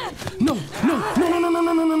out of here. No, no, no, no, no, no,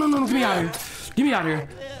 no, no, no, no, no. Get me out of here. Get me out of here.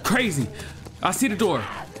 Crazy. I see the door.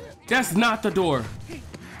 That's not the door.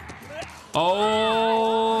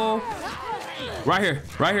 Oh. Right here,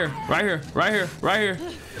 right here, right here, right here, right here.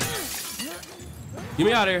 Get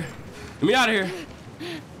me out of here. Get me out of here.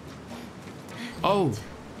 Oh.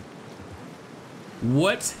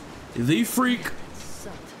 What the freak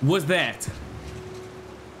was that?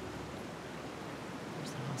 Where's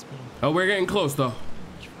the hospital? Oh, we're getting close though. Much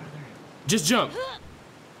farther. Just jump.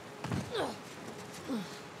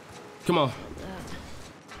 Come on.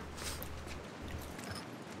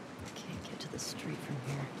 Can't get to the street from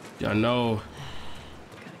here. I know.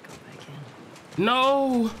 Gotta go back in.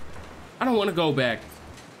 No. I don't want to go back.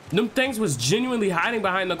 Them things was genuinely hiding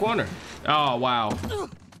behind the corner. Oh, wow.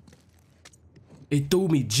 It threw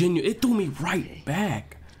me it threw me right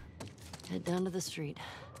back. Head down to the street.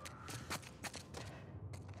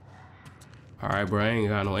 All right, bro, I ain't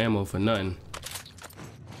got no ammo for nothing.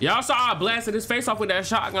 Y'all saw I blasted his face off with that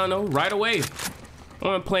shotgun though, right away.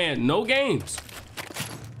 I'm playing no games.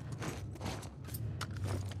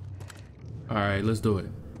 All right, let's do it.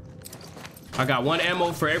 I got one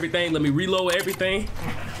ammo for everything. Let me reload everything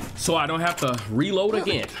so I don't have to reload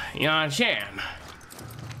again. You know what I'm saying?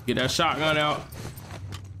 Get that shotgun out.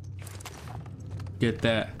 Get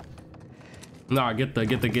that. Nah, get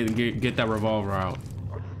that revolver out.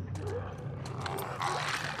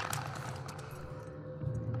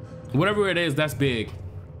 Whatever it is, that's big.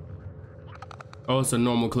 Oh, it's a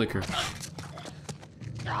normal clicker.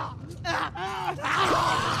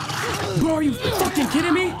 Bro, are you fucking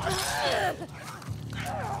kidding me?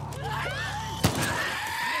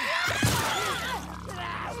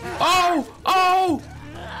 Oh! Oh!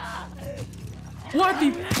 What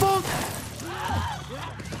the fuck?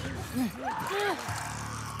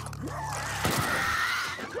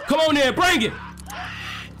 Come on there, bring it!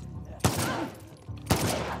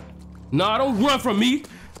 Nah, don't run from me.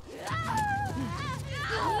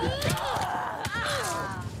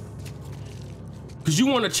 Cause you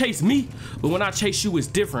wanna chase me, but when I chase you, it's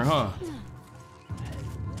different, huh?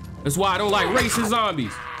 That's why I don't like racist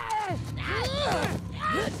zombies.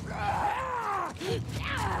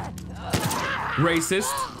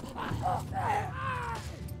 Racist.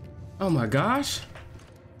 Oh my gosh.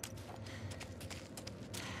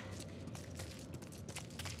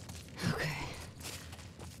 Okay.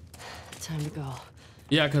 Time to go.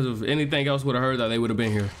 Yeah, because if anything else would have heard that, they would have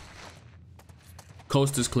been here.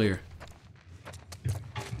 Coast is clear.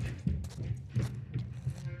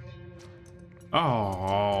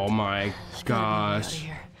 Oh my gosh.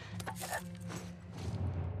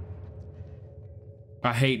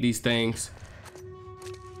 I hate these things.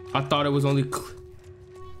 I thought it was only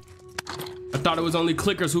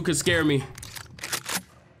clickers who could scare me.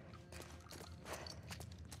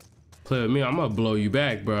 Play with me, I'm gonna blow you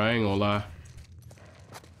back, bro. I ain't gonna lie.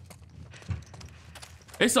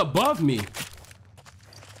 It's above me.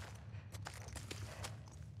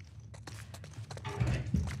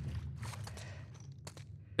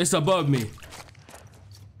 It's above me.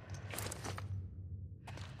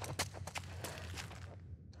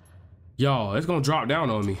 Y'all, it's gonna drop down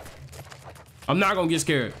on me. I'm not gonna get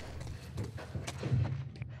scared.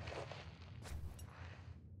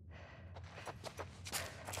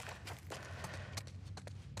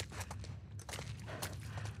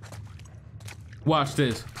 Watch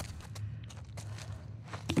this.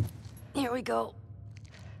 Here we go.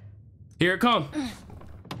 Here it come.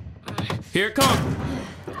 Here it come.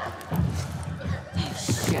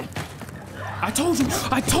 Shit. I told you.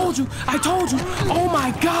 I told you. I told you. Oh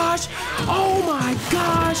my gosh. Oh my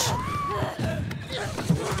gosh.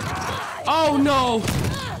 Oh no.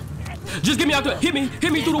 Just get me out there. Hit me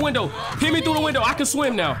through the window. Hit me through the window. I can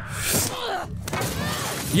swim now.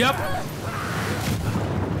 Yep.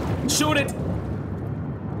 Shoot it.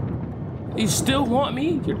 You still want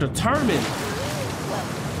me? You're determined.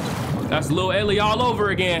 That's little Ellie all over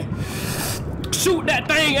again. Shoot that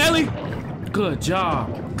thing, Ellie. Good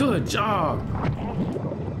job. Good job.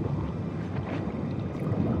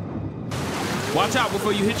 Watch out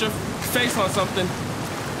before you hit your face on something.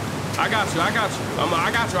 I got you. I got you.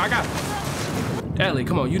 I got you. I got you. Ellie,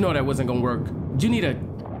 come on. You know that wasn't gonna work. You need a...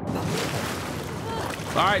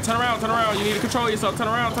 All right, turn around, turn around. You need to control yourself. Turn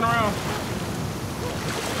around, turn around.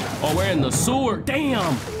 Oh, we're in the sewer.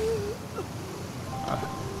 Damn.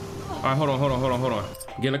 All right, hold on.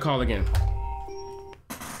 Getting a call again.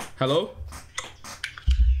 Hello?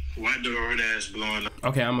 White door ass blowing up.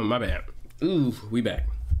 Okay, my bad. Ooh, we back.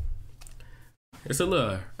 It's a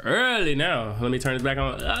little early now. Let me turn this back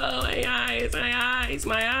on. Oh,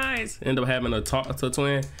 my eyes. End up having to talk to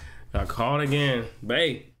Twin. Got called again.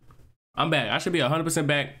 Babe, I'm back. I should be 100%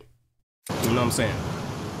 back. You know what I'm saying?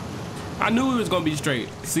 I knew it was gonna be straight.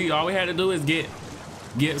 See, all we had to do is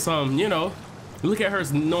get some, you know. Look at her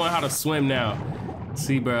knowing how to swim now.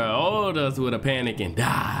 See, bro, all of us would have panicked and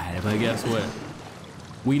died. But guess what?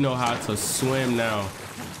 We know how to swim now.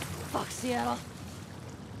 Fuck Seattle.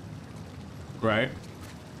 Right?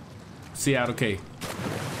 Seattle K.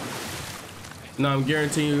 Now I'm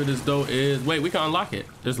guaranteeing you this door is... Wait, we can unlock it.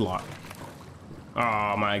 It's locked.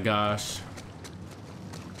 Oh my gosh.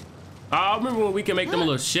 I remember when we can make them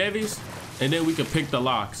little Chevys and then we could pick the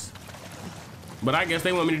locks. But I guess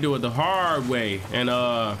they want me to do it the hard way and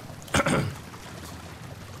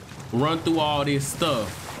run through all this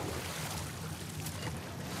stuff.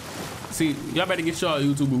 See, y'all better get y'all a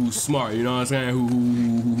YouTuber who's smart, you know what I'm saying?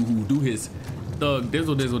 Who do his thug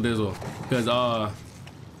dizzle. Cause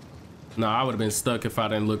nah, I would have been stuck if I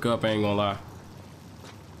didn't look up, I ain't gonna lie.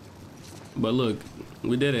 But look,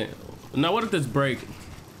 we did it. Now what if this break?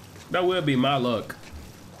 That will be my luck.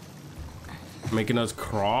 Making us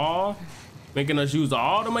crawl, making us use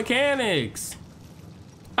all the mechanics.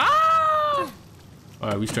 Ah! All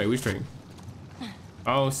right, we straight.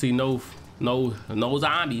 I don't see no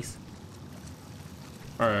zombies.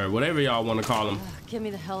 Or whatever y'all want to call them. Get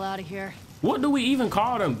me the hell out of here. What do we even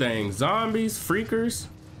call them things? Zombies, freakers,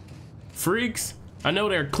 freaks? I know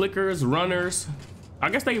they're clickers, runners. I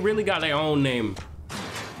guess they really got their own name.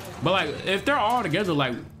 But like, if they're all together,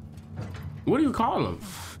 like, what do you call them?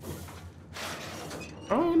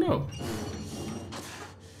 I don't know.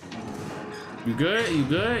 You good? You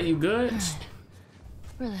good? You good?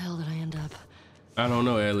 Where the hell did I end up? I don't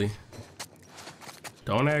know, Ellie.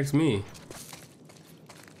 Don't ask me.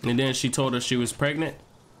 And then she told us she was pregnant?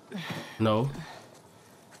 No.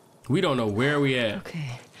 We don't know where we at.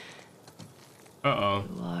 Okay. Uh-oh.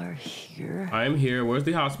 You are here. I am here. Where's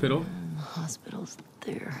the hospital? The hospital's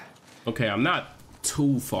there. Okay, I'm not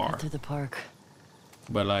too far. Through the park.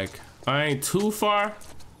 But like, I ain't too far.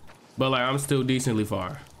 But like, I'm still decently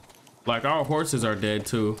far. Like, our horses are dead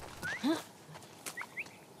too.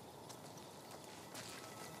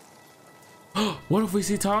 What if we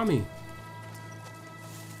see Tommy?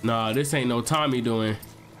 Nah, this ain't no Tommy doing.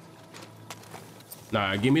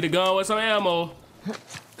 Nah, give me the gun with some ammo.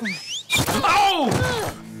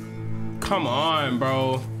 Oh! Come on,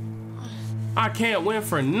 bro. I can't win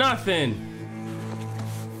for nothing.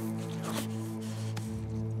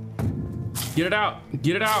 Get it out.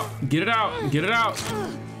 Get it out. Get it out. Get it out.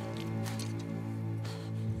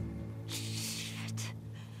 Shit.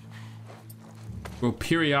 Will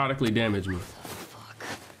periodically damage me.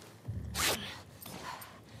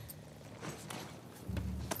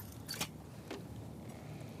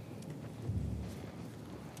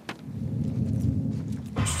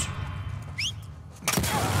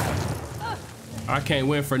 I can't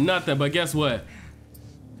win for nothing, but guess what?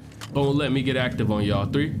 Don't let me get active on y'all.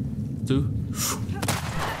 3, 2.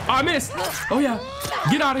 Oh, I missed. Oh yeah.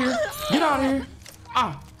 Get out of here. Get out of here.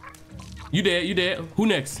 Ah. You dead. You dead. Who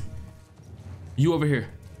next? You over here.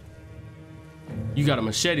 You got a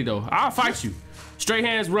machete though. I'll fight you. Straight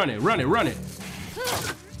hands, run it. Run it. Run it.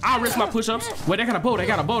 I'll risk my push-ups. Wait, they got a bow. They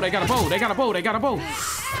got a bow. They got a bow. They got a bow. They got a bow.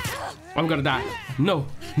 I'm gonna die. No.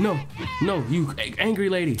 No. No. You angry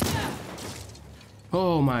lady.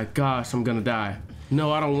 Oh my gosh, I'm gonna die.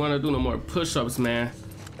 No, I don't wanna do no more push-ups, man.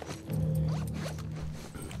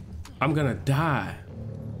 I'm gonna die.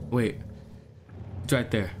 Wait, it's right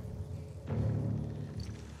there.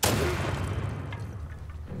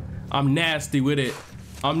 I'm nasty with it.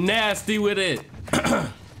 I'm nasty with it.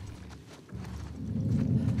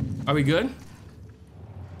 Are we good?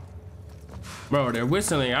 Bro, they're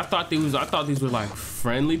whistling. I thought these were like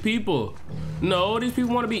friendly people. No, these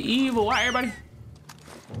people want to be evil. Why everybody?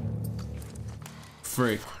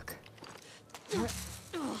 Frick.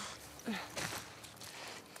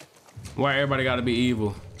 Why everybody gotta be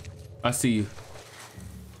evil? I see you.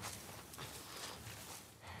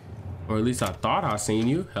 Or at least I thought I seen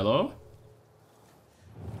you. Hello?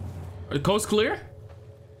 Are the coast clear?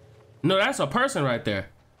 No, that's a person right there.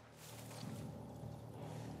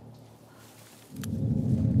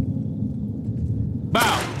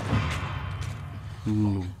 Bow!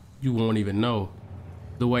 You won't even know.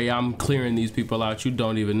 The way I'm clearing these people out, you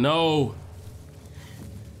don't even know.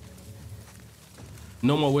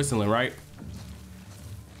 No more whistling, right?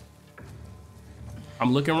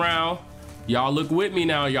 I'm looking around. Y'all look with me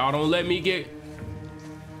now. Y'all don't let me get,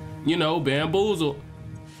 you know, bamboozled.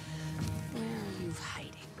 Where are you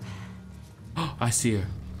hiding? Oh, I see her.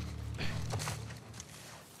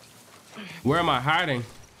 Where am I hiding?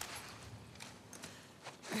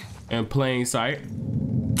 In plain sight.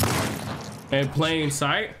 In plain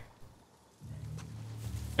sight.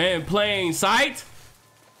 In plain sight.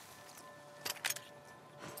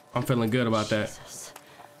 I'm feeling good about that. Jesus.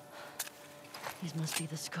 These must be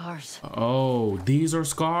the scars. Oh, these are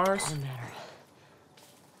scars? Doesn't matter.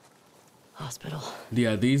 Hospital.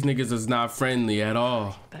 Yeah, these niggas is not friendly at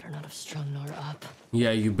all. Better not have strung Nora up. Yeah,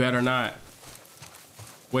 you better not.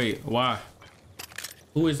 Wait, why?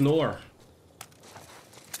 Who is Nor?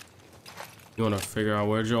 You wanna figure out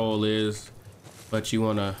where Joel is, but you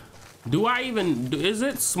wanna... is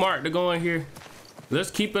it smart to go in here? Let's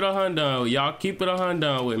keep it 100. Y'all keep it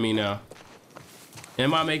 100 with me now.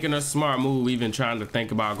 Am I making a smart move even trying to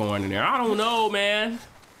think about going in there? I don't know, man.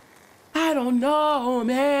 I don't know,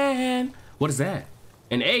 man. What is that?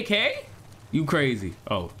 An AK? You crazy.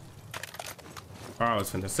 Oh. I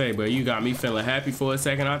was finna say, but you got me feeling happy for a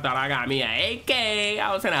second. I thought I got me an AK.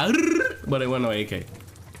 I was finna, but it wasn't no AK.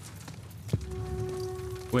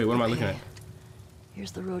 Wait, what am I looking at?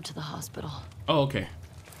 Here's the road to the hospital. Oh, okay.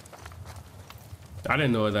 I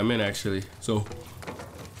didn't know what that meant actually. So,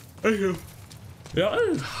 thank you. Yeah,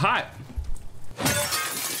 it's hot.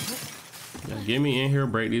 Yeah, get me in here,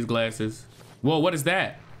 break these glasses. Whoa, what is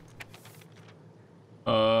that?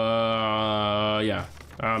 Yeah,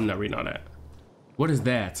 I'm not reading all that. What is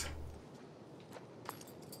that?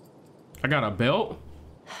 I got a belt?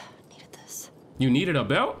 Needed this. You needed a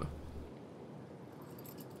belt?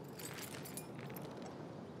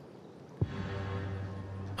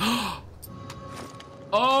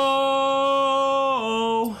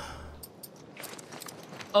 Oh!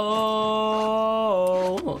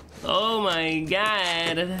 Oh! Oh my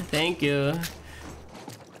God! Thank you.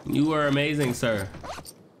 You are amazing, sir.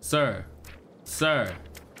 Sir. Sir.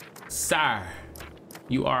 Sir.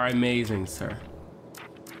 You are amazing, sir.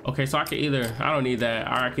 Okay, so I could either, I don't need that,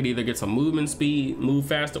 or I could either get some movement speed, move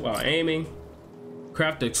faster while aiming,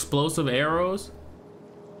 craft explosive arrows.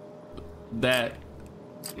 That,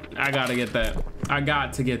 I gotta get that. I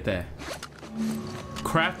got to get that.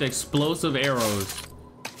 Craft explosive arrows.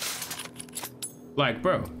 Like,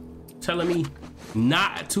 bro, telling me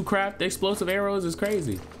not to craft explosive arrows is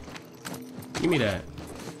crazy. Give me that.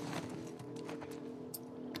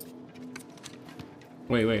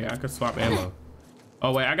 Wait, I could swap ammo.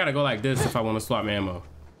 Oh wait, I gotta go like this if I want to swap ammo.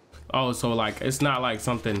 Oh, so like it's not like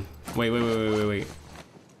something. Wait.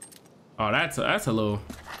 Oh, that's a little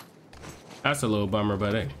bummer,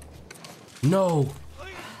 but hey. No.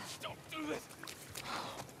 Please, don't do this.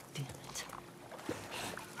 Damn it.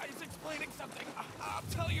 I was explaining something. I'll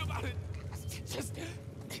tell you about it. Just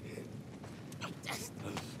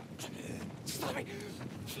let me.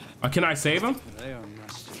 Can I save him? They are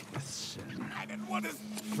rusted with sin. I didn't want to.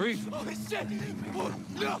 Free. Oh shit! Oh,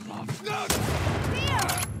 no! Theo!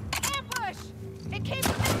 Ambush! It came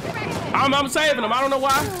from this direction! I'm saving him. I don't know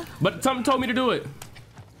why, but something told me to do it.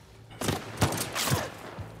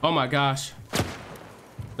 Oh my gosh.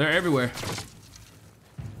 They're everywhere.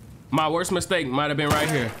 My worst mistake might have been right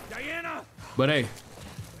here. Diana! But hey,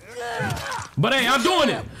 I'm doing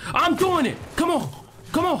it. I'm doing it. Come on.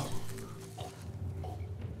 Come on.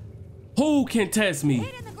 Who can test me?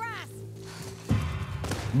 Hid in the grass!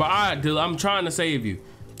 But I'm trying to save you.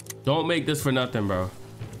 Don't make this for nothing, bro.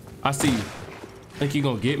 I see you. Think you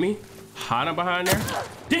gonna get me? Hiding behind there?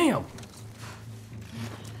 Damn.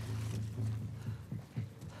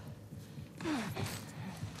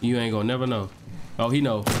 You ain't gonna never know. Oh, he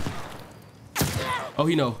know. Oh,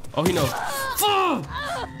 he know. Oh, he know.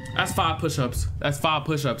 That's 5 push-ups. That's 5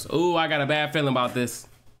 push-ups. Ooh, I got a bad feeling about this.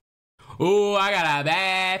 Ooh, I got a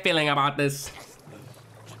bad feeling about this.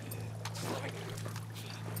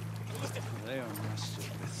 They are messed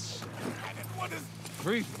with sin. I didn't want to.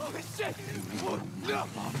 Breathe. Oh, shit! Oh, no!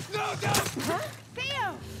 No, no! Huh?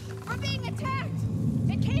 Theo! We're being attacked!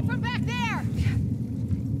 It came from back there!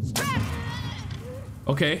 Strap!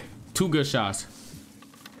 Okay, 2 good shots.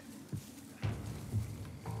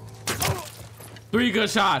 3 good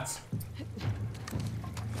shots.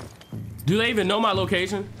 Do they even know my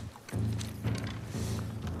location?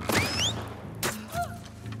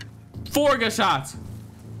 4 good shots.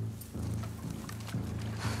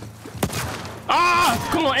 Ah!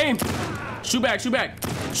 Come on, aim. Shoot back, shoot back,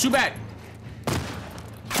 shoot back.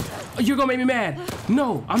 You're gonna make me mad.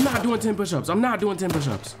 No, I'm not doing 10 push-ups. I'm not doing 10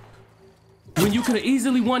 push-ups. When you could have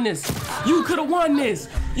easily won this. You could have won this.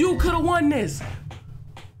 You could have won this.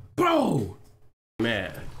 Bro.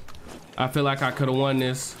 Man, I feel like I could have won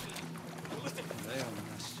this.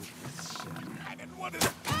 I didn't want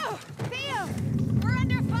to. Oh! Theo! We're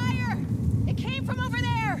under fire! It came from over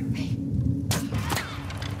there!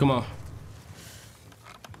 Come on.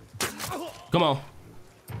 Come on.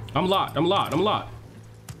 I'm locked. I'm locked. I'm locked.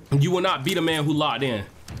 You will not beat a man who locked in.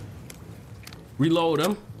 Reload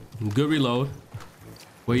him. Good reload.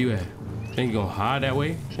 Where you at? Think you gonna hide that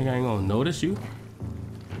way? Think I ain't gonna notice you?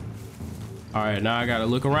 All right, now I gotta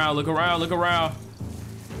look around, look around, look around.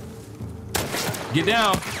 Get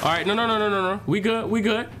down. All right, no. We good, we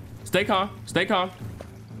good. Stay calm, stay calm.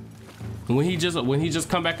 And when he just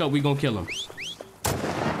come back up, we gonna kill him.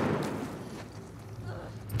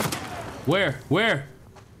 Where? Where?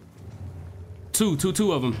 Two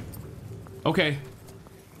of them. Okay.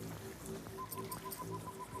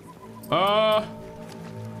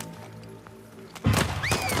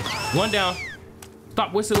 One down.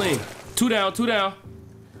 Stop whistling. 2 down, 2 down.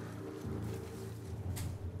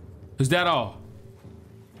 Is that all?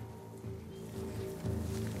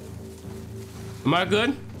 Am I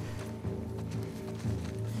good?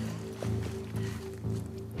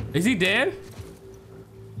 Is he dead?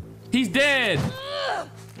 He's dead.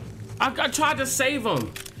 I tried to save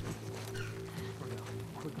him.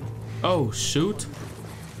 Oh, shoot.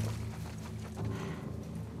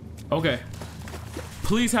 Okay.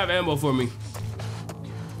 Please have ammo for me.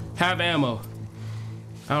 Have ammo.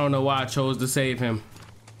 I don't know why I chose to save him.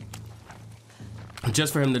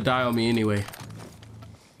 Just for him to die on me anyway.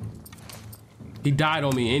 He died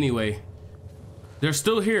on me anyway. They're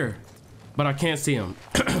still here, but I can't see him.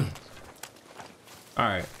 All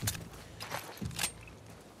right.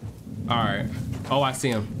 All right. Oh, I see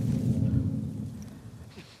him.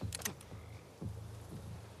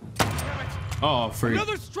 Oh, freak.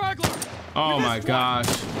 Another straggler! Oh my gosh.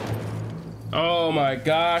 Oh my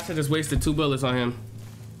gosh. I just wasted 2 bullets on him.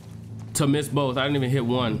 To miss both. I didn't even hit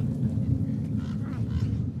one.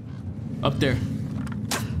 Up there.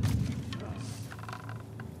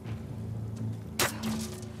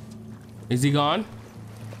 Is he gone?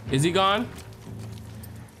 Is he gone?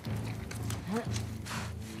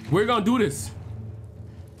 We're gonna do this.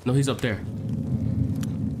 No, he's up there.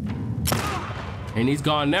 And he's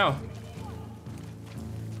gone now.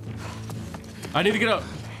 I need to get up.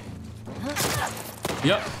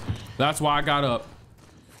 Yep, that's why I got up.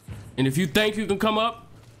 And if you think you can come up,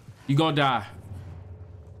 you're gonna die.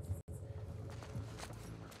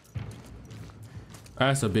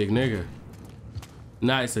 That's a big nigga.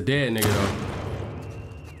 Nah, it's a dead nigga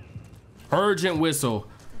though. Urgent whistle.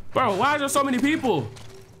 Bro, why are there so many people?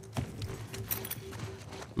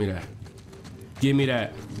 Give me that. Give me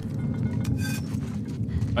that.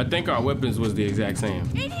 I think our weapons was the exact same.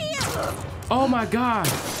 In here! Oh my God.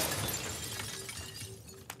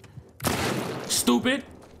 Stupid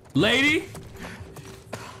lady.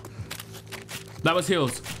 That was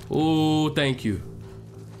heals. Oh, thank you.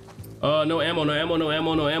 No ammo, no ammo, no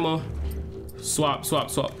ammo, no ammo. Swap, swap,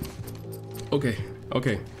 swap. Okay,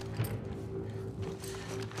 okay.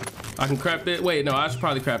 I can crap this. Wait, no, I should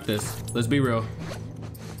probably crap this. Let's be real.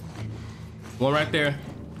 One right there.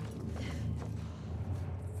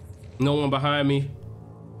 No one behind me.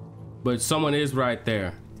 But someone is right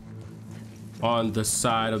there. On the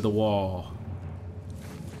side of the wall.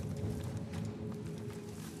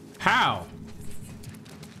 How?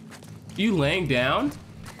 You laying down?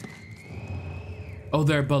 Oh,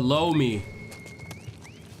 they're below me.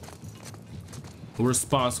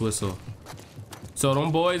 Response whistle. So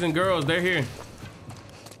them boys and girls, they're here.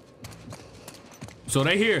 So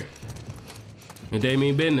they here. And they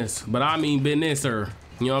mean business. But I mean business, sir.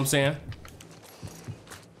 You know what I'm saying?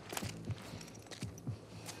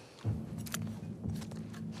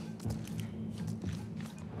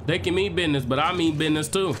 They can mean business, but I mean business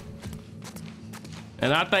too.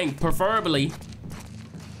 And I think preferably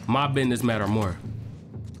my business matter more.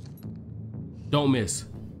 Don't miss.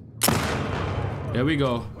 There we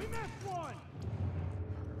go.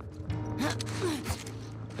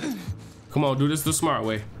 Come on, do this the smart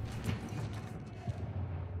way.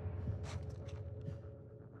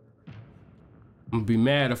 I'm gonna be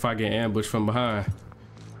mad if I get ambushed from behind.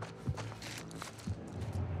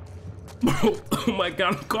 Bro, oh my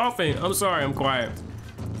God, I'm coughing. I'm sorry, I'm quiet.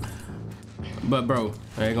 But bro,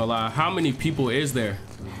 I ain't gonna lie. How many people is there?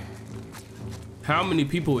 How many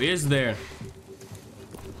people is there?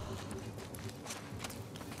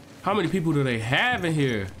 How many people do they have in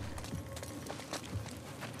here?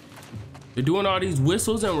 They're doing all these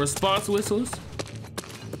whistles and response whistles.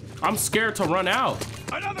 I'm scared to run out.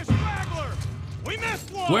 Another straggler! We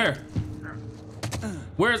missed one! Where?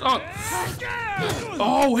 Where's Unc?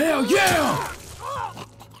 Oh, hell yeah!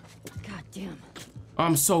 God damn.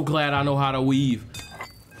 I'm so glad I know how to weave.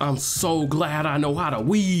 I'm so glad I know how to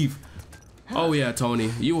weave. Oh yeah,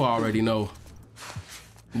 Tony, you already know.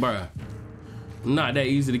 Bruh, not that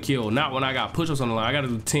easy to kill. Not when I got push-ups on the line. I gotta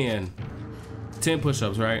do 10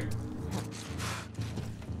 push-ups, right?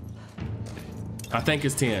 I think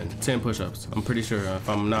it's 10 push-ups. I'm pretty sure, if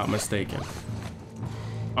I'm not mistaken.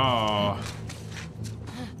 Oh.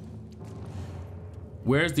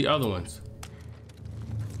 Where's the other ones?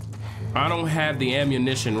 I don't have the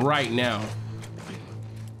ammunition right now.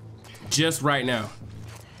 Just right now.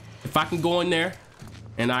 If I can go in there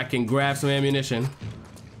and I can grab some ammunition,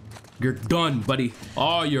 you're done, buddy.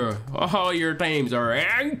 All your things are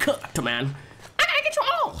cooked, man. I gotta get you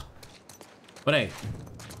all. But hey,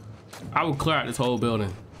 I will clear out this whole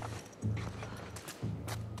building.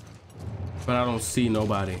 But I don't see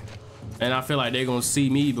nobody. And I feel like they're gonna see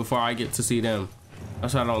me before I get to see them.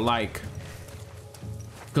 That's what I don't like.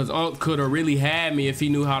 Cause Unc could have really had me if he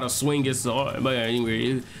knew how to swing his sword. But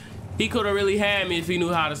anyway, he could have really had me if he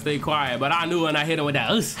knew how to stay quiet. But I knew, and I hit him with that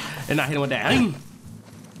and I hit him with that.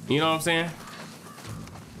 You know what I'm saying?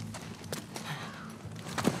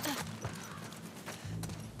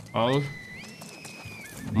 Oh,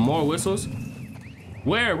 more whistles.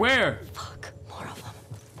 Where? Fuck, more of them.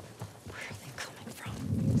 Where are they coming from?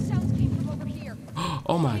 Sounds came from over here.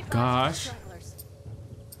 Oh my gosh.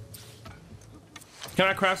 Can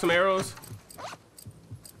I craft some arrows?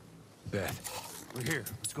 Beth, we're here.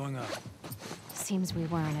 What's going on? Seems we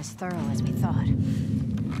weren't as thorough as we thought.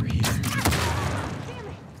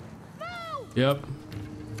 Yep.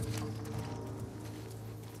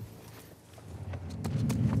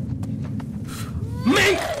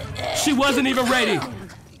 Me! She wasn't even ready.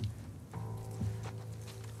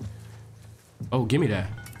 Oh, give me that.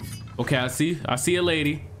 Okay, I see a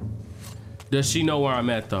lady. Does she know where I'm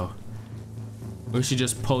at though? Or she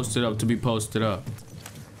just posted up to be posted up?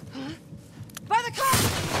 By the car!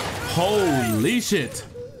 Holy shit.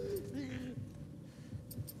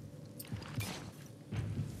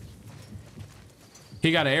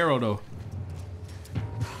 He got an arrow though.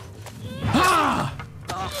 Ah!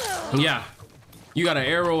 Yeah. You got an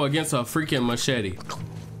arrow against a freaking machete.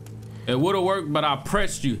 It would have worked, but I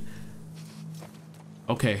pressed you.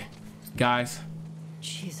 Okay, guys.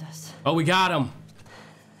 Jesus. Oh, we got him.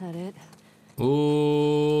 That it?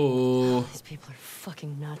 Ooh. These people are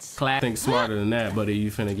fucking nuts. Think smarter than that, buddy.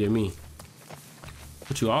 You finna get me.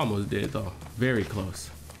 But you almost did though. Very close.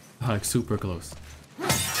 Like super close.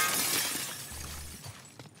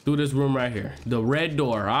 Through this room right here. The red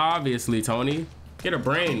door, obviously, Tony. Get a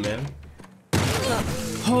brain, man.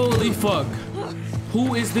 Holy fuck.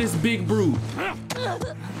 Who is this big brute?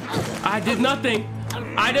 I did nothing.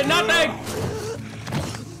 I did nothing.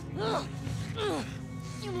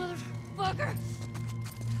 You motherfucker!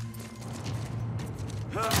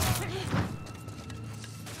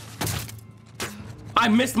 I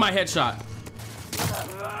missed my headshot.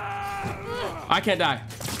 I can't die.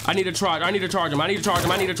 I need to charge. I need to charge him. I need to charge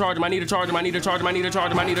him. I need to charge him. I need to charge him. I need to charge him. I need to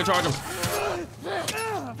charge him. I need to charge him.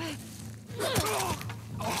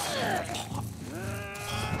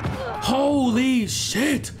 Holy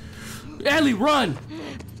shit. Ellie, run.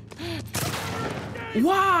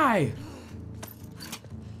 Why?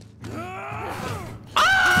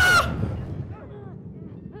 Ah!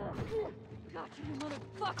 Got you,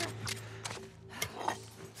 motherfucker!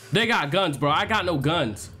 They got guns, bro. I got no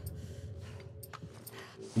guns.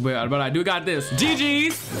 But I do got this.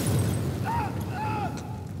 GG's.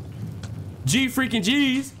 G freaking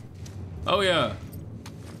G's. Oh yeah.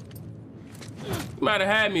 You might have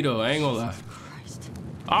had me though. I ain't gonna lie.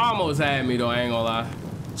 Almost had me though. I ain't gonna lie.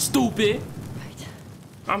 Stupid. Right.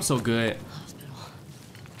 I'm so good. Hospital.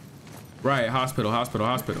 Right.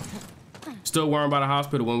 Hospital. Still worrying about a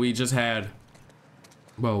hospital when we just had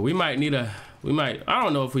Bro, we might, I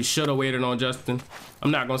don't know if we should have waited on Justin.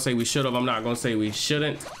 I'm not gonna say we should have, I'm not gonna say we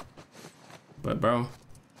shouldn't. But bro,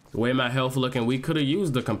 the way my health looking, we could have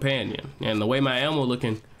used the companion. And the way my ammo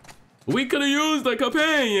looking, we could have used the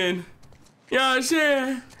companion. You know what I'm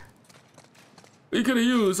saying? We could have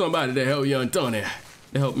used somebody to help young Tony.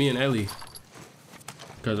 To help me and Ellie.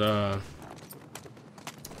 Cause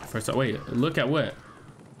first, wait, look at what?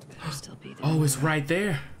 Still be there. Oh, it's right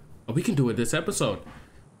there. Oh, we can do it this episode.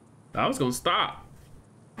 I was gonna stop.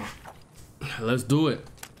 Let's do it.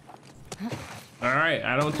 All right,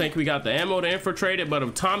 I don't think we got the ammo to infiltrate it, but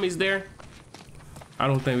if Tommy's there, I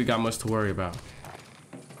don't think we got much to worry about.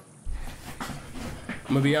 I'm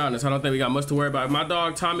gonna be honest, I don't think we got much to worry about. My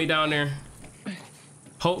dog Tommy down there.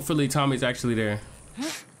 Hopefully Tommy's actually there.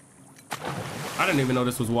 I didn't even know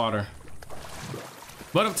this was water.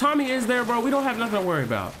 But if Tommy is there, bro, we don't have nothing to worry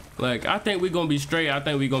about. Like, I think we're gonna be straight. I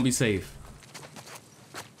think we're gonna be safe.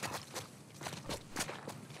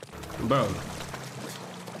 Bro.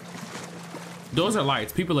 Those are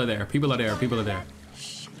lights. People are there. People are there. People are there.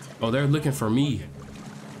 Oh, they're looking for me.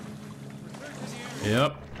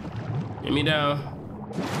 Yep. Get me down.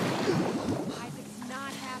 Isaac's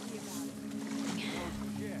not happy about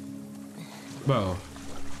it. Bro.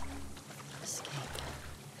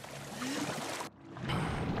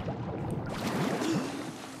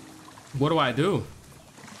 What do I do?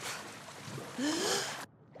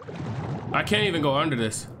 I can't even go under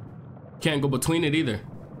this. Can't go between it either.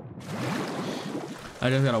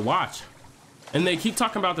 I just gotta watch. And they keep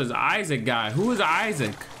talking about this Isaac guy. Who is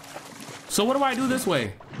Isaac? So what do I do this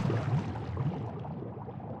way?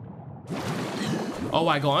 Oh,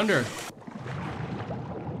 I go under.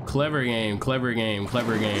 Clever game, clever game,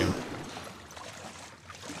 clever game.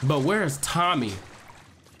 But where's Tommy?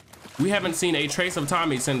 We haven't seen a trace of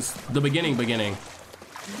Tommy since the beginning.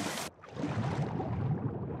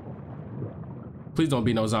 Please don't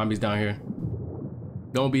be no zombies down here.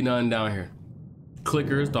 Don't be none down here.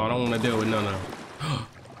 Clickers, I don't want to deal with none of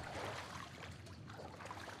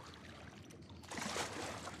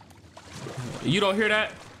them. You don't hear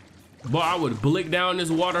that? Boy, I would blick down this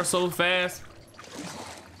water so fast.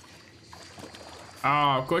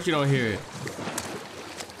 Oh, of course you don't hear it.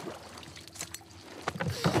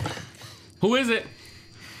 Who is it?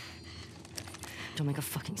 Don't make a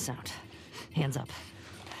fucking sound. Hands up.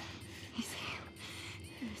 Is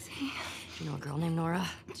he? You know a girl named Nora?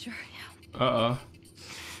 Sure, yeah. Uh-oh.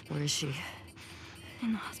 Where is she?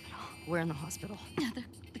 In the hospital. Where in the hospital? Yeah,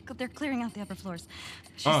 they're clearing out the upper floors.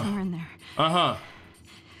 She's somewhere in there. Uh-huh.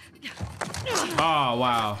 Oh,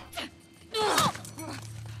 wow.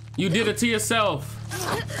 You did it to yourself.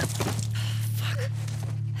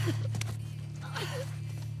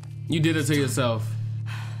 You did it to yourself.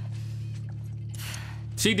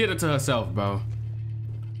 She did it to herself, bro.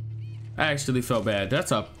 I actually felt bad.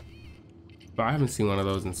 That's up. Bro, I haven't seen one of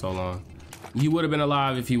those in so long. You would have been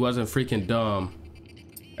alive if he wasn't freaking dumb.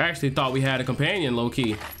 I actually thought we had a companion,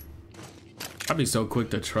 low-key. I'd be so quick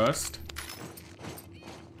to trust.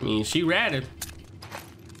 I mean, she ratted.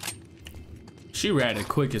 She ratted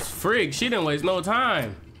quick as frig. She didn't waste no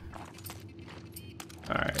time.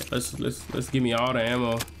 All right, let's give me all the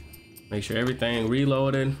ammo. Make sure everything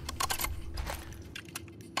reloaded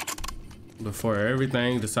before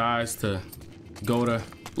everything decides to go to,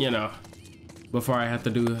 you know, before I have to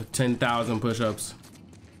do 10,000 push-ups.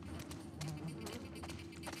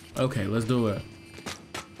 Okay, let's do it.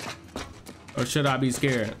 Or should I be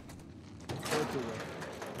scared?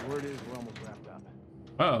 The word is we're almost wrapped up.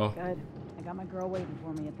 Uh-oh. Good. I got my girl waiting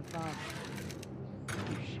for me at the fob.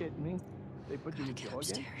 You shitting me? They put you in jail again?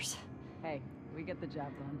 Upstairs. Hey, we get the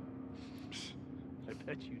job done. I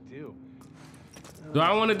bet you do. Do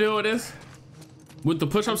I want to deal with this? With the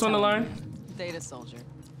push-ups on the line? Data soldier.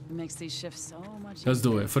 It makes these shifts so much Let's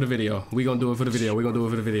do it for the video. We gonna do it for the video. We gonna do it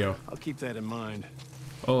for the video. I'll keep that in mind.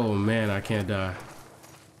 Oh man, I can't die.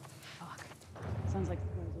 Fuck. Sounds like the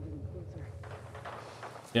scars are getting closer.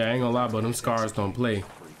 Yeah, I ain't gonna lie, but them scars don't play.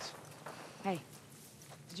 Hey,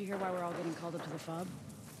 did you hear why we're all getting called up to the fob?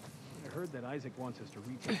 I heard that Isaac wants us to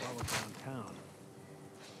reach and follow downtown.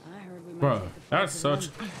 I heard we might Bro, take the fob that's to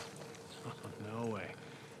such... them. No way.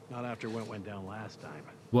 Not after what went down last time.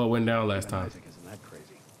 What went down last Even time? Isaac isn't that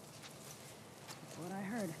crazy. That's what I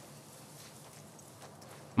heard.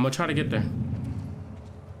 I'm gonna try to get there.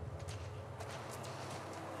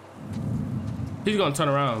 He's gonna turn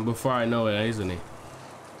around before I know it, isn't he?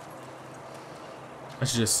 I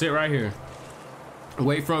should just sit right here.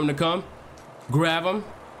 Wait for him to come. Grab him.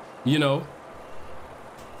 You know.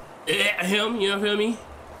 Him, you know, feel me?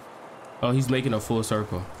 Oh, he's making a full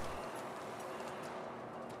circle.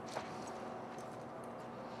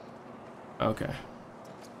 Okay.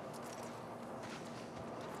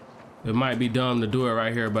 It might be dumb to do it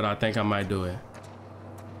right here, but I think I might do it.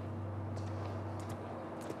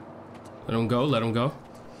 Let him go, let him go.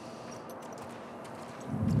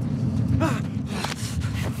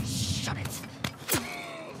 Shut it.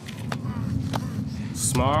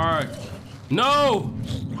 Smart. No!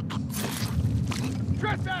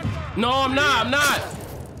 No, I'm not.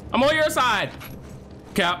 I'm on your side.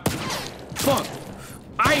 Cap. Fuck.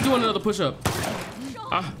 I ain't doing another push-up.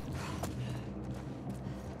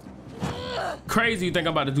 Crazy you think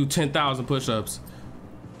I'm about to do 10,000 push-ups.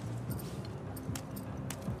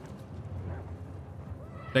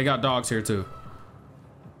 They got dogs here too.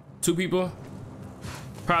 2 people.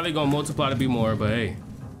 Probably gonna multiply to be more, but hey.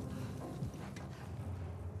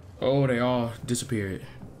 Oh, they all disappeared.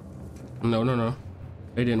 No.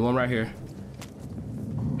 They didn't. One right here.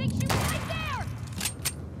 Big shoot right there.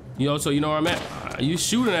 Yo, so you know where I'm at? You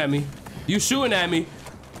shooting at me. You shooting at me.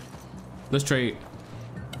 Let's trade.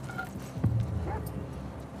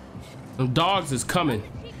 Them dogs is coming.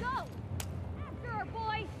 Where did she go? After her,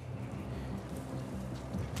 boy.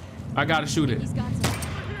 I gotta shoot it. He's got some.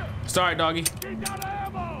 Sorry, doggy.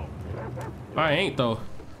 I ain't though.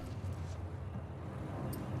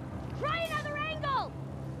 Try another angle.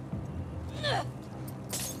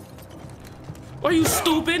 Are you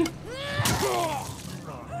stupid?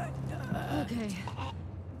 Okay.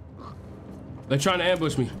 They're trying to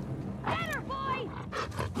ambush me. Better, boy.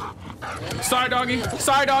 Sorry, doggy.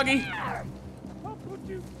 Sorry, doggy.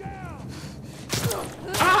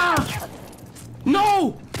 Ah!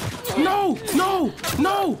 No!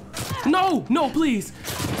 No, please.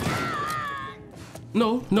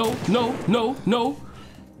 No.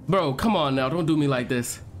 Bro, come on now. Don't do me like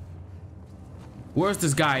this. Where's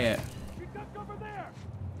this guy at?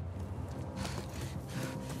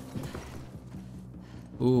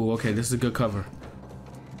 Ooh, okay, this is a good cover.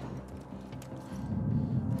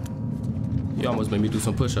 You almost made me do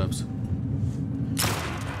some push-ups.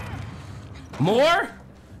 More?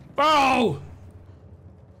 Oh!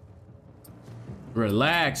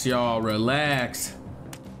 Relax, y'all, relax.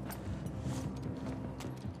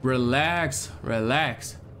 Relax.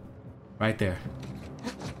 Right there.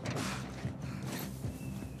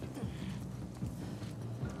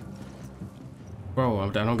 Bro, I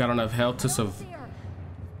don't got enough health to survive.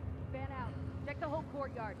 Fan out. Check the whole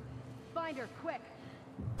courtyard. Find her, quick.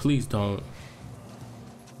 Please don't.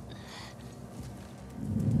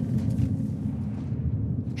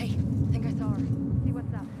 Hey, think I saw her. See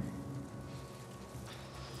what's up.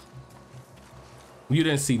 You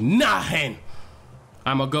didn't see nothing.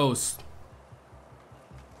 I'm a ghost.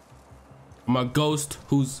 I'm a ghost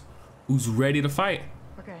who's ready to fight.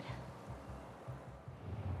 We're good.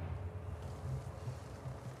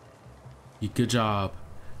 Good job.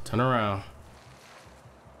 Turn around.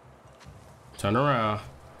 Turn around.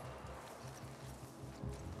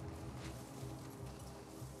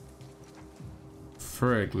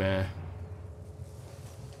 Frick, man.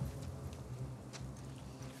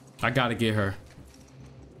 I gotta get her.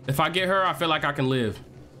 If I get her, I feel like I can live.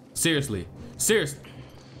 Seriously. Seriously.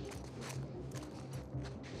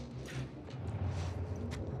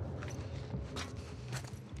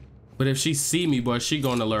 But if she see me, boy, she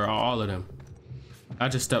gonna lure all of them. I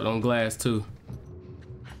just stepped on glass too.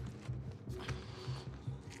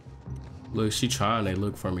 Look, she trying to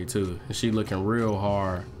look for me too. And she looking real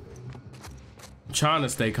hard. I'm trying to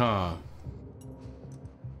stay calm.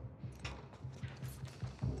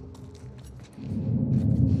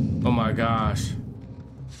 Oh my gosh.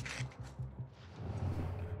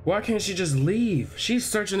 Why can't she just leave? She's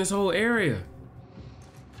searching this whole area.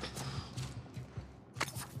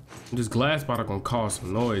 This glass bottle gonna cause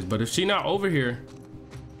some noise, but if she not over here,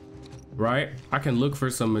 right, I can look for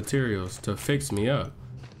some materials to fix me up.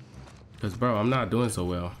 Cause bro, I'm not doing so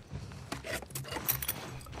well.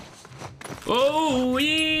 Oh,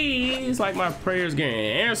 it's like my prayers getting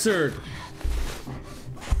answered.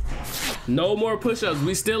 No more push-ups.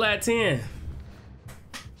 We still at 10.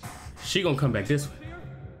 She gonna come back this way.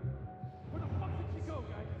 Where the fuck did she go,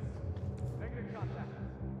 guys? Negative contact.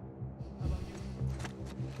 How about you?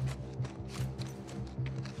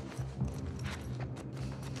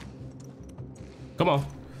 Come on.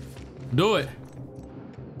 Do it.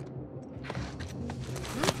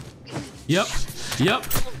 Yep.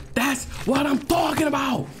 That's what I'm talking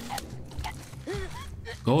about.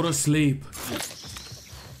 Go to sleep.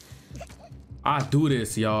 I do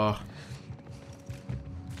this, y'all.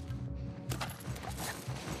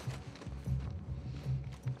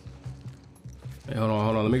 Hey, hold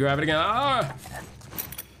on. Let me grab it again. Ah!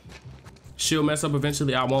 She'll mess up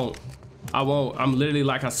eventually. I won't. I won't. I'm literally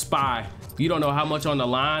like a spy. You don't know how much on the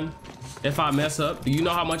line if I mess up. Do you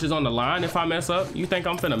know how much is on the line if I mess up? You think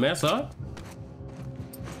I'm finna mess up?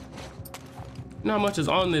 You know how much is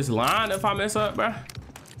on this line if I mess up, bruh?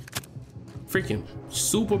 Freaking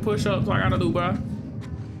super push-ups I gotta do, bruh.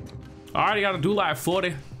 I already gotta do like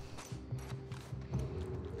 40.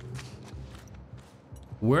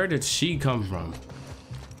 Where did she come from?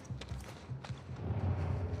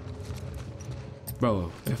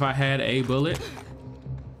 Bro, if I had a bullet.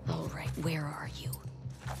 All right, where are you?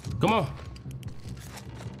 Come on.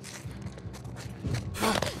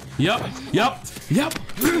 Yup.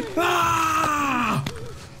 Ah!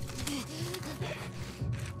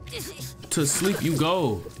 To sleep you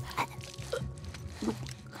go.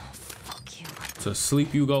 Fuck you. To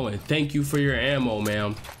sleep you go, and thank you for your ammo,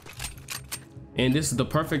 ma'am. And this is the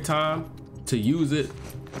perfect time to use it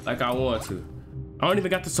like I want to. I don't even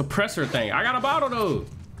got the suppressor thing. I got a bottle though.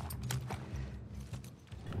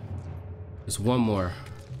 There's one more.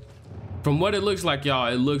 From what it looks like, y'all,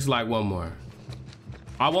 it looks like one more.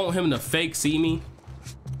 I want him to fake see me.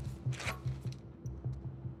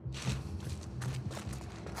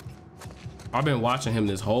 I've been watching him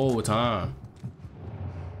this whole time.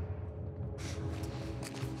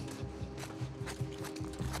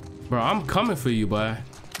 Bro, I'm coming for you, boy.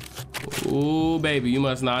 Ooh, baby, you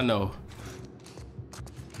must not know.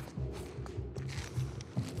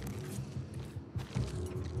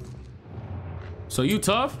 So you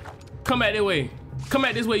tough? Come back this way. Come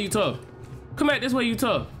back this way, you tough. Come back this way, you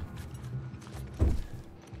tough.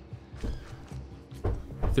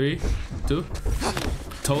 3, 2.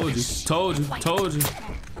 Told you.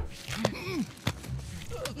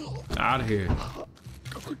 Out of here.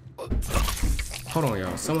 Hold on,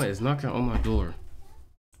 y'all. Someone is knocking on my door.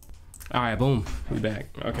 All right, boom. We back.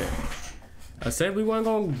 Okay. I said we weren't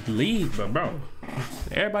gonna leave, but bro,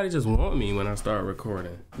 everybody just want me when I start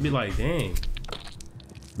recording. Be like, dang.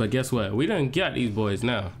 But guess what? We done got these boys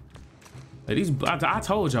now. Like these, I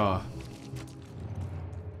told y'all.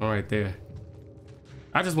 All right there.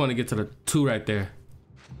 I just want to get to the 2 right there.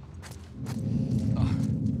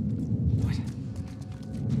 What?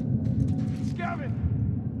 It's Gavin!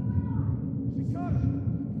 She got her!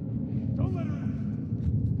 Don't let her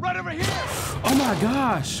in! Right over here! Oh my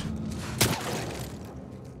gosh!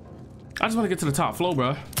 I just want to get to the top floor,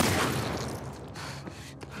 bro.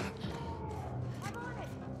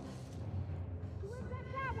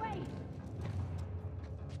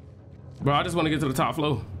 Bro, I just want to get to the top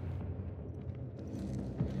floor.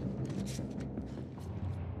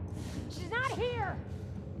 She's not here.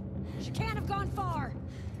 She can't have gone far.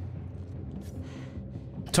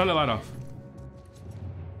 Turn the light off.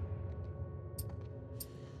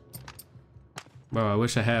 Bro, I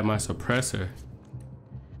wish I had my suppressor.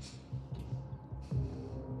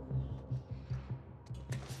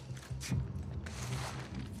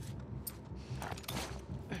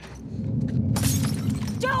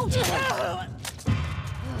 Don't! Oh,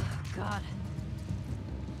 God.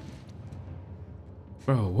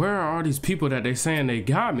 Bro, where are all these people that they saying they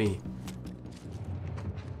got me?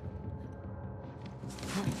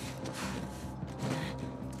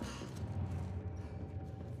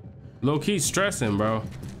 Low key stressing, bro.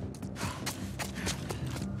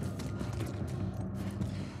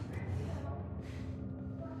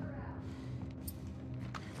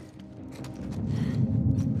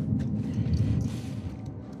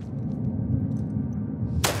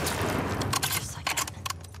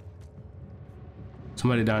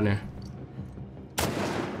 Somebody down there.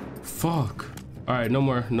 Fuck. All right, no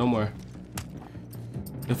more, no more.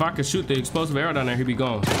 If I could shoot the explosive arrow down there, he'd be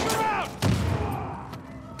gone.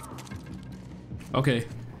 Okay.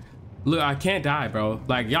 Look, I can't die, bro.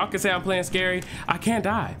 Like, y'all can say I'm playing scary. I can't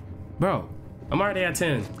die. Bro, I'm already at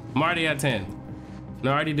 10. I'm already at 10.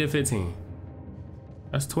 No, I already did 15.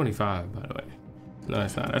 That's 25, by the way. No,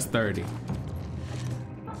 it's not. That's 30.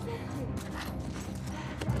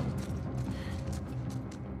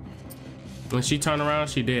 When she turned around,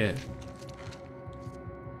 she dead.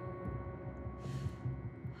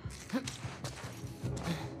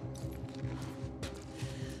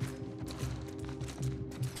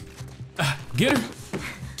 Get her.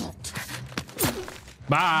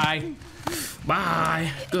 Bye.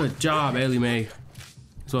 Bye. Good job, Ellie Mae.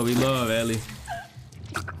 That's what we love, Ellie.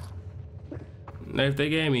 Now, if they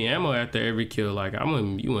gave me ammo after every kill, like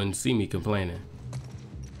you wouldn't see me complaining.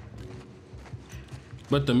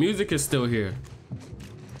 But the music is still here.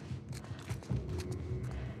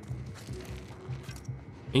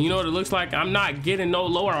 And you know what it looks like? I'm not getting no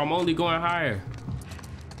lower. I'm only going higher.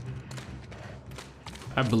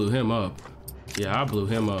 I blew him up. Yeah, I blew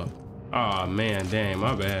him up. Oh man, dang,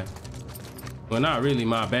 my bad. Well, not really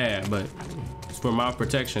my bad, but it's for my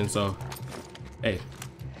protection, so hey.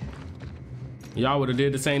 Y'all would have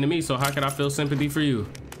did the same to me, so how could I feel sympathy for you?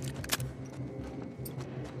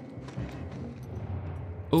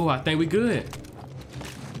 Oh, I think we good.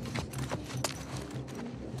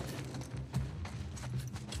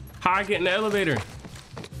 How I get in the elevator?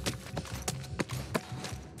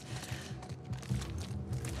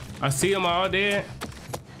 I see them all dead.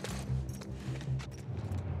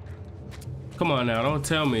 Come on now, don't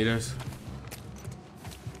tell me this.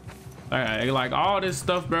 Like all this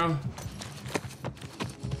stuff, bro.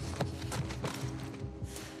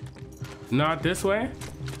 Not this way.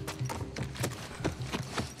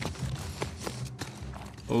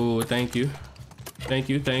 Oh, thank you. Thank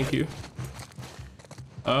you, thank you.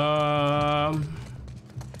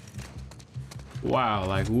 Wow,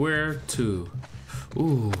 like where to?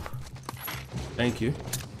 Ooh, thank you.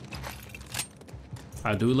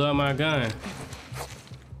 I do love my gun.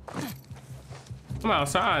 I'm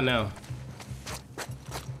outside now.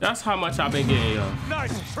 That's how much I've been getting, yo.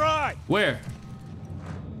 Nice try. Where?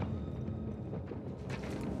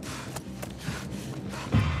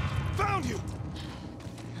 Found you.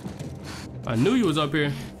 I knew you was up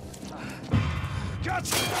here.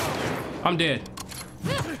 Gotcha. I'm dead.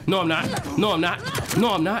 No, I'm not. No, I'm not.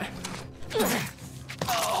 No, I'm not.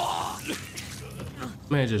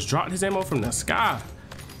 Man, just dropped his ammo from the sky.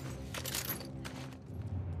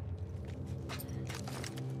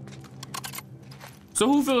 So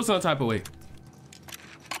who feels some type of way?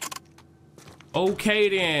 Okay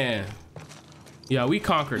then. Yeah, we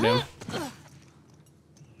conquered them.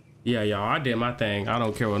 Yeah, y'all, I did my thing. I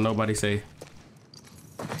don't care what nobody say.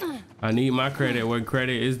 I need my credit where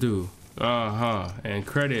credit is due. And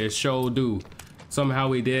credit is show due. Somehow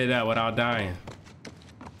we did that without dying.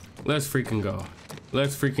 Let's freaking go.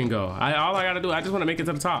 Let's freaking go. All I gotta do, I just want to make it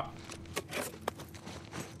to the top.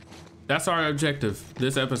 That's our objective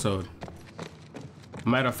this episode.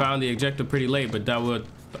 Might have found the objective pretty late, but I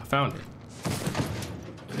found it.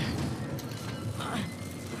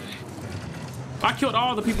 I killed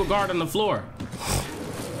all the people guarding the floor.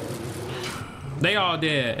 They all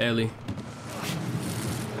dead, Ellie.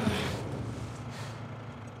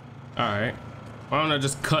 All right. Why don't I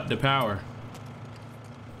just cut the power?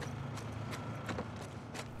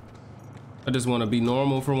 I just want to be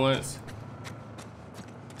normal for once.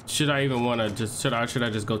 Should I even want to just, should I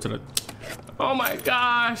just go to the, oh my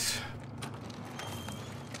gosh.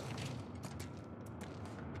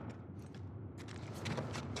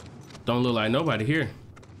 Don't look like nobody here.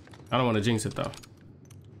 I don't want to jinx it though.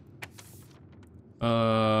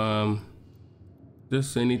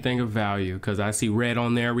 Just anything of value, because I see red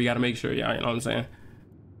on there. We got to make sure, yeah, you know what I'm saying?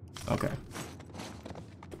 Okay.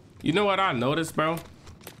 You know what I noticed, bro?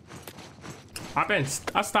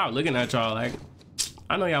 I stopped looking at y'all. Like,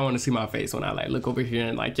 I know y'all want to see my face when I like look over here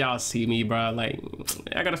and like y'all see me, bro. Like,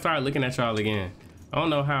 I gotta start looking at y'all again. I don't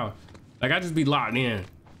know how. Like, I just be locked in.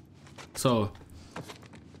 So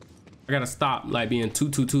I gotta stop like being too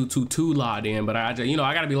locked in. But I just, you know,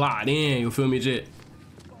 I gotta be locked in. You feel me, Jit?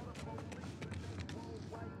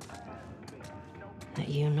 That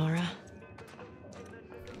you, Nora?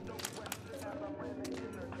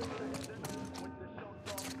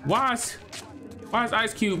 Why is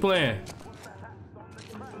Ice Cube playing?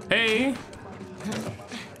 Hey.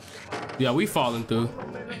 Yeah, we falling through.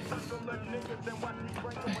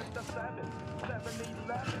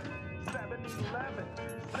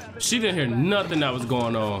 She didn't hear nothing that was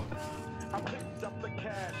going on.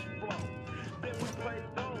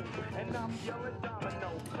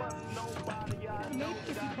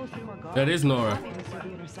 That is Nora.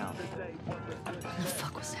 What the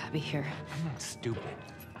fuck was Abby here? I'm not stupid.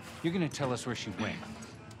 You're gonna tell us where she went.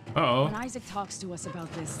 Uh-oh. When Isaac talks to us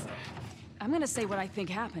about this, I'm gonna say what I think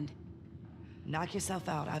happened. Knock yourself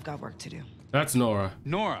out. I've got work to do. That's Nora.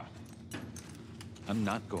 Nora! I'm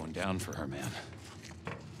not going down for her, man.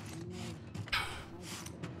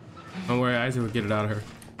 Don't worry, Isaac will get it out of her.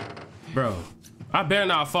 Bro, I better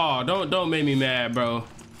not fall. Don't make me mad, bro.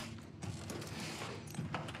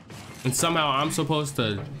 And somehow I'm supposed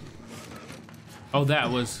to... Oh, that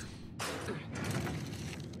was...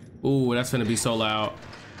 Ooh, that's gonna be so loud.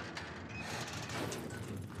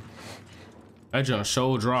 That junk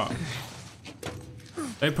show drop.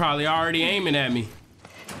 They probably already aiming at me.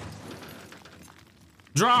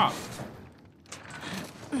 Drop!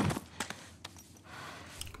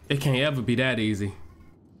 It can't ever be that easy.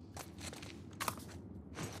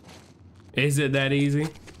 Is it that easy?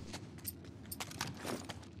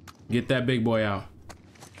 Get that big boy out.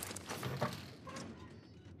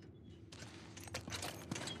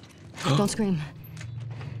 Don't scream.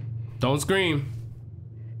 Don't scream.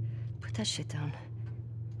 Put that shit down.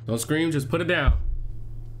 Don't scream, just put it down.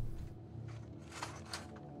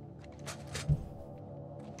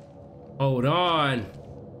 Hold on.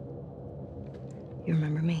 You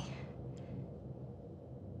remember me?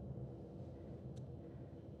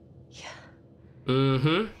 Yeah.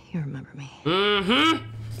 Mm-hmm. You remember me.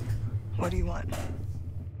 Mm-hmm. What do you want?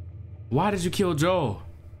 Why did you kill Joel?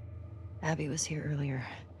 Abby was here earlier.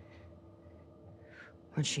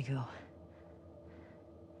 Where'd she go?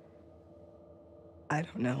 I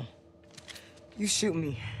don't know. You shoot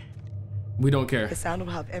me. We don't care. The sound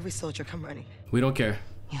will have every soldier come running. We don't care.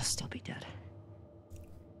 You'll still be dead.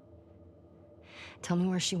 Tell me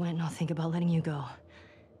where she went and I'll think about letting you go.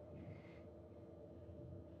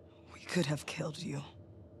 We could have killed you.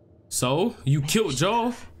 So? You killed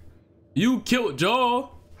Joel? You killed Joel?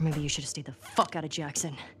 Or maybe you should have stayed the fuck out of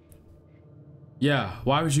Jackson. Yeah,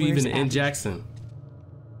 why was you Where's even in Abby? Jackson?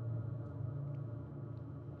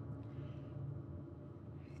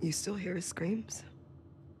 You still hear his screams?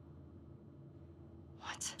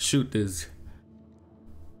 What? Shoot this.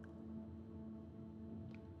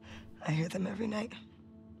 I hear them every night.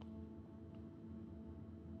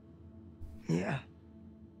 Yeah.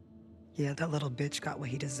 Yeah, that little bitch got what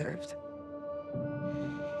he deserved.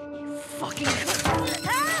 You fucking...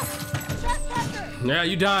 Yeah,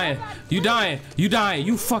 you dying. You dying. You dying.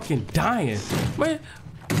 You fucking dying. Man,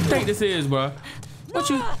 what you think this is, bro? What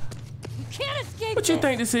you... You can't escape. What you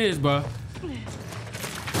think this is, bro?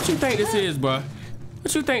 What you think this is, bro?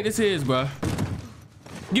 What you think this is, bro?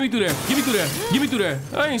 Give me through there. Give me through there. Give me through there.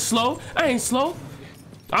 I ain't slow. I ain't slow.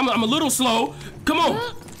 I'm a little slow. Come on.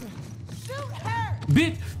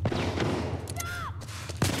 Bitch.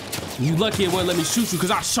 You lucky it wouldn't let me shoot you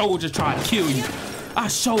because I sure just tried to kill you. I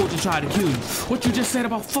sure just tried to kill you. What you just said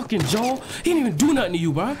about fucking Joel, he didn't even do nothing to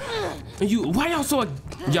you, bro. And you, why y'all so...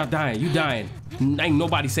 Y'all dying. You dying. Ain't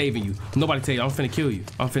nobody saving you. Nobody tell you, I'm finna kill you.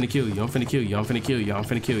 I'm finna kill you. I'm finna kill you. I'm finna kill you. I'm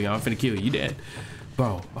finna kill you. I'm finna kill you. You dead.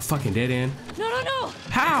 Bro, a fucking dead end. No, no, no.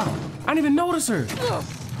 How? I didn't even notice her.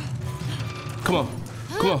 Come on.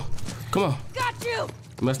 Come on. Come on. Got you.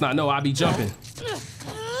 You must not know I be jumping.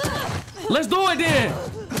 Let's do it then.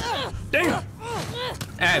 Damn.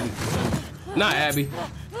 Abby. Not Abby.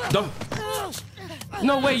 Don't.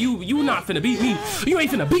 No way, you not finna beat me. You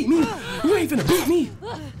ain't finna beat me. You ain't finna beat me.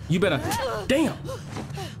 You better. Damn.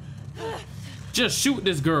 Just shoot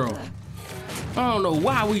this girl. I don't know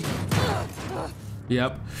why we.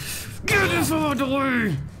 Yep. Get this out of the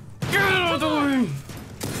way. Get it out of the way.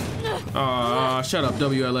 Shut up,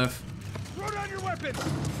 WLF. Throw down your weapon.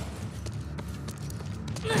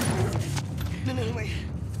 No, wait.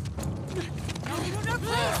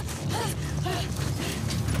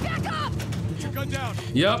 Back up. Put your gun down.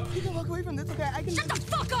 Yep. You can walk away from this, okay? I can... Shut the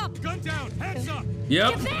fuck up. Gun down. Hands up.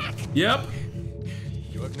 Yep. Get back. Yep.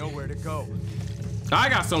 You have nowhere to go. I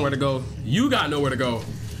got somewhere to go. You got nowhere to go.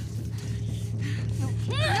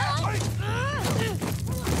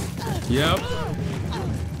 Yep.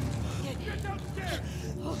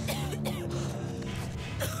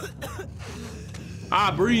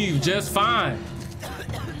 I breathe just fine.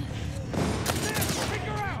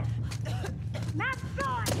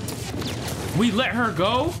 We let her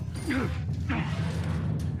go?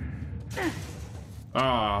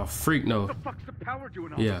 Ah, freak no. What the fuck's the power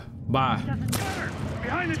doing? Yeah. Bye.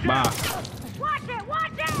 Behind the Bye. Watch it.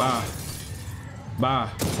 Watch it. Bye. Bye.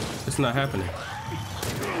 It's not happening.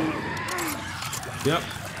 Yep.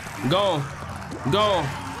 Go. Go.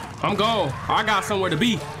 I'm gone. I got somewhere to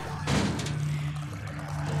be.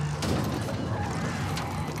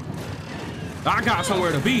 I got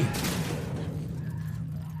somewhere to be.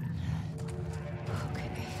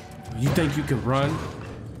 You think you can run?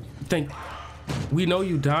 You think we know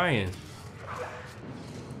you dying?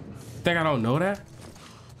 Think I don't know that?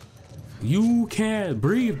 You can't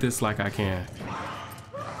breathe this like I can.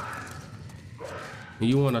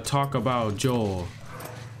 You want to talk about Joel.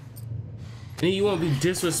 And you want to be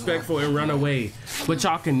disrespectful and run away. But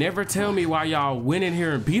y'all can never tell me why y'all went in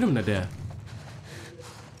here and beat him to death.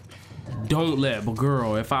 Don't let a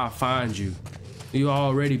girl, if I find you. You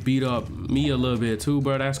already beat up me a little bit too,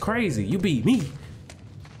 bro. That's crazy. You beat me.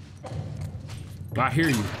 I hear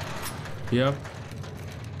you. Yep.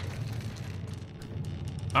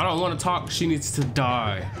 I don't want to talk. She needs to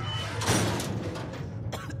die.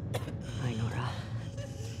 Hi, Nora.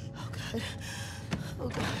 Oh, God. Oh,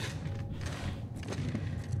 God.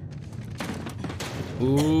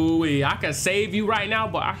 Ooh, I could save you right now,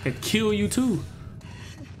 but I could kill you too.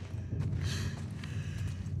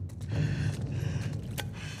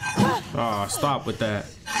 Oh, stop with that.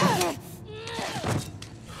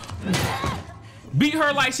 Beat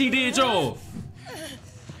her like she did Joel.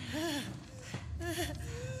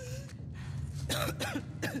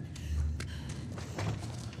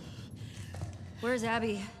 Where's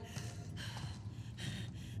Abby?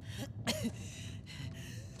 You're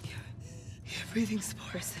breathing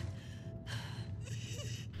spores.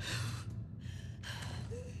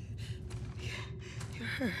 You're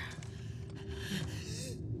her.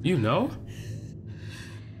 You know?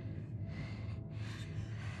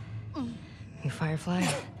 You Firefly?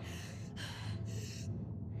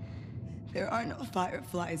 There are no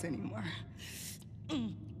fireflies anymore.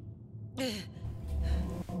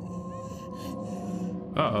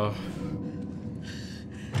 Uh-oh.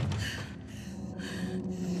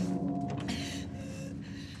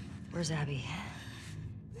 Where's Abby?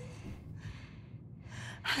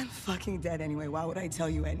 I'm fucking dead anyway. Why would I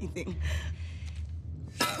tell you anything?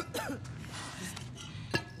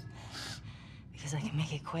 Because I can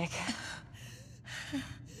make it quick.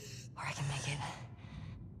 Or I can make it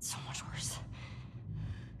so much worse.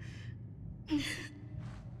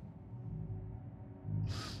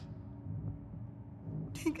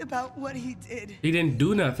 Think about what he did. He didn't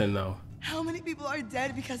do nothing though. How many people are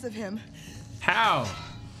dead because of him? How?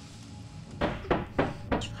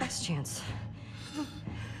 It's your last chance.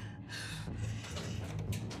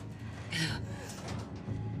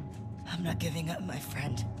 I'm not giving up, my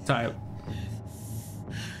friend. Type.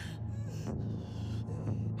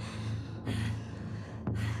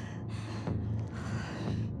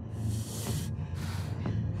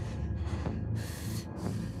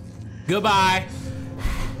 Goodbye.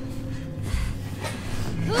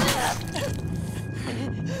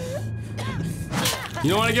 You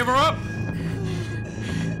don't want to give her up?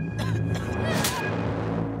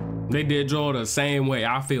 They did Joel the same way.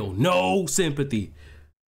 I feel no sympathy.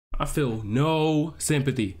 I feel no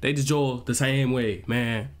sympathy. They did Joel the same way,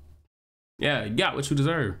 man. Yeah, you got what you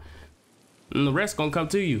deserve. And the rest gonna come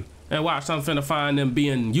to you. And watch, I'm finna find them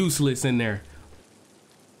being useless in there.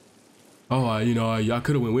 Oh, I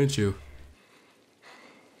could have went with you.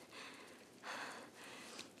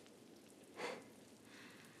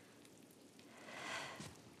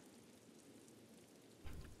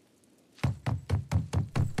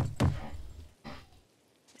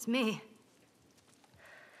 It's me.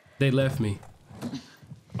 They left me.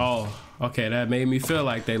 Oh, okay, that made me feel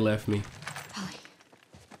like they left me.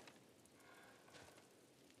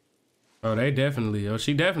 Oh,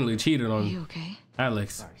 she definitely cheated on you okay?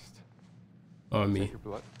 Alex. On me. Your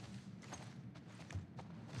blood.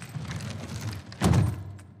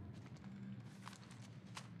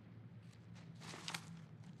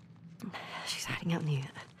 She's hiding out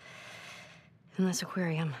in this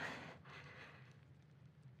aquarium.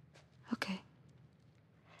 Okay.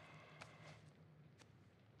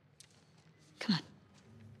 Come on.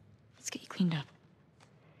 Let's get you cleaned up.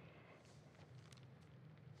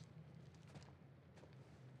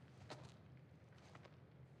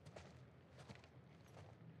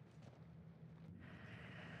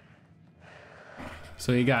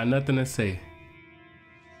 So you got nothing to say.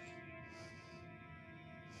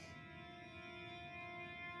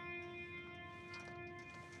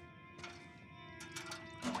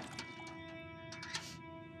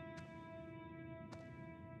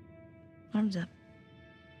 Arms up.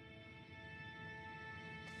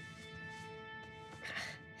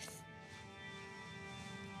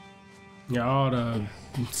 Yeah, all the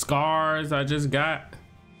scars I just got.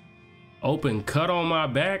 Open cut on my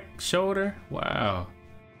back, shoulder. Wow.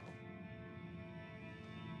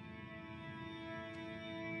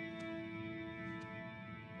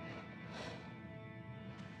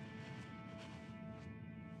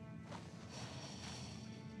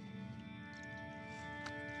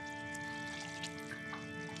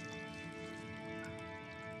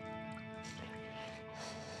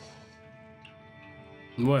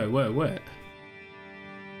 What?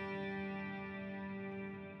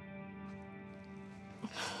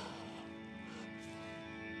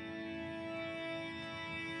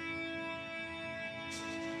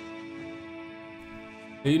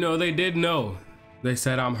 You know, they did know. They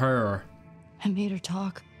said I'm her. I made her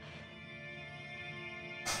talk.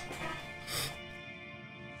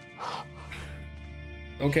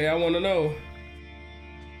 Okay, I want to know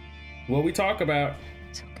what we talk about.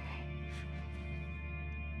 It's okay.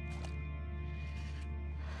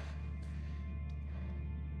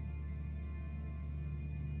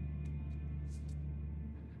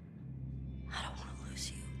 I don't want to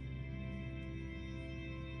lose you.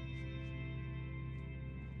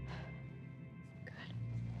 Good.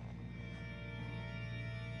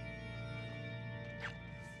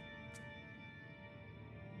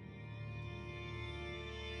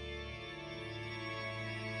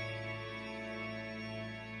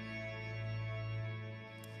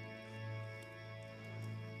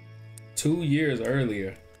 2 years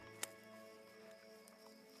earlier.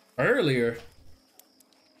 Earlier?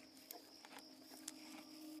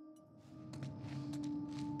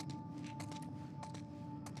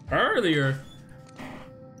 Earlier?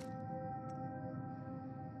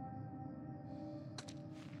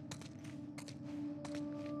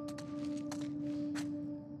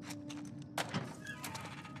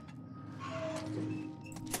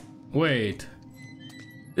 Wait.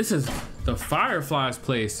 This is the Firefly's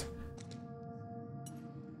place.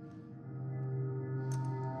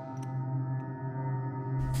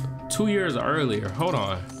 Two years earlier. Hold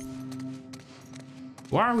on.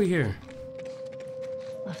 Why are we here?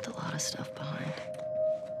 Left a lot of stuff behind.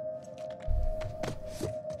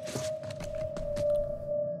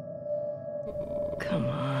 Come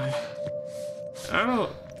on. I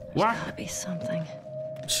don't. Why? There's gotta be something.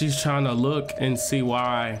 She's trying to look and see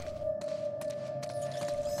why.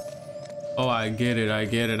 Oh, I get it. I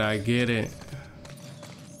get it. I get it.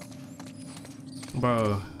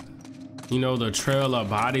 Bro, you know the trail of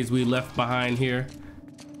bodies we left behind here?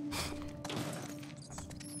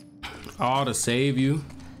 All to save you.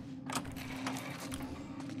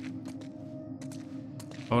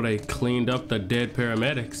 Oh, they cleaned up the dead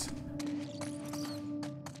paramedics.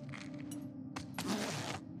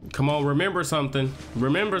 Come on, remember something.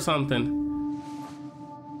 Remember something.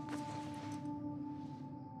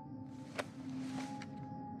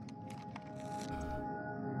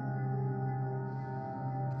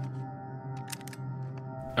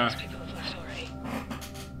 People have left already.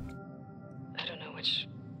 I don't know which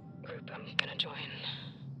group I'm gonna join.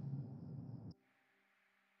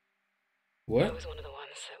 What? I was one of the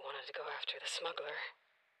ones that wanted to go after the smuggler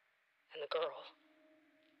and the girl.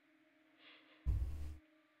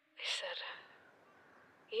 They said,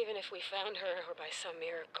 even if we found her or by some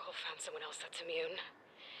miracle found someone else that's immune,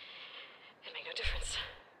 it'd make no difference.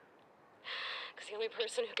 Because the only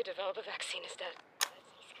person who could develop a vaccine is dead.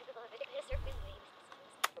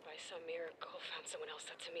 Or by some miracle found someone else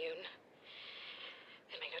that's immune,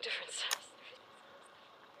 it'd make no difference.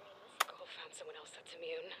 Found someone else that's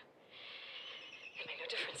immune. It'd make no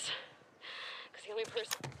difference. Because the only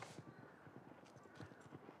person.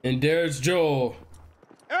 And there's Joel.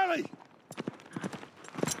 Ellie!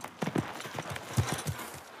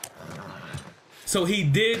 So he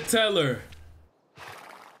did tell her.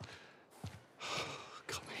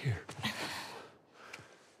 Come here. What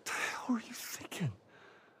the hell are you thinking?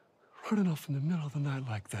 Running off in the middle of the night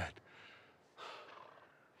like that.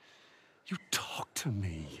 You talk to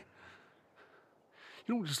me.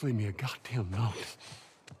 You don't just leave me a goddamn note.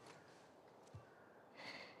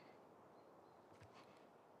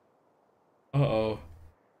 Uh-oh.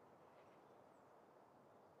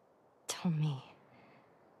 Tell me.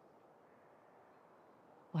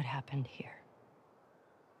 What happened here?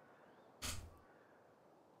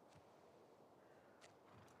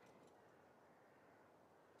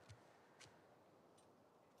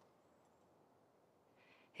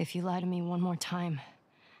 If you lie to me one more time,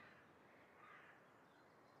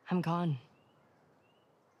 I'm gone.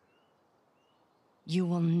 You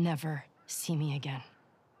will never see me again.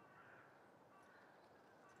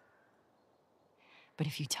 But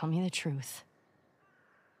if you tell me the truth,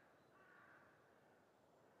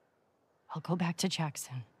 I'll go back to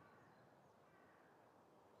Jackson.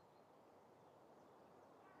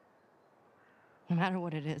 No matter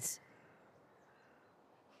what it is.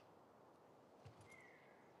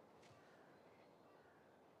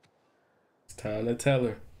 It's time to tell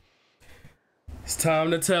her. It's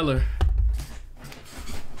time to tell her.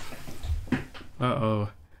 Uh-oh.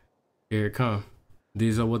 Here it come.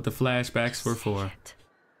 These are what the flashbacks were for.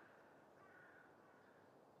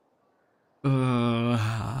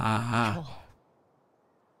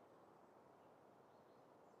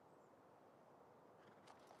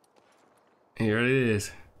 Here it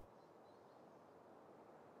is.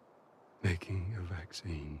 Making a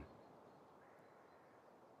vaccine.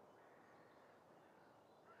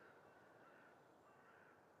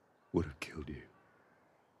 Would have killed you.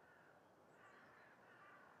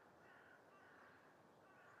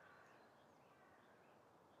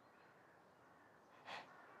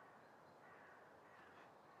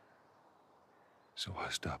 So I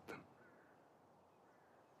stopped them.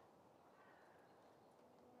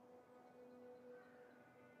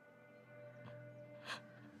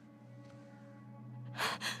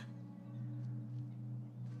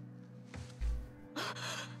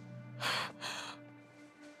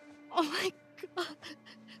 Oh my God.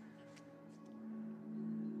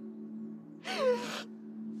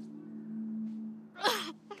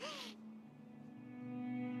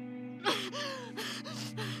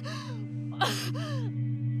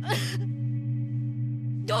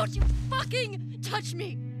 fucking touch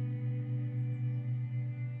me!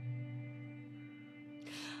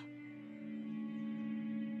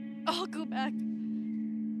 I'll go back.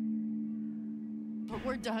 But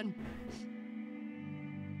we're done.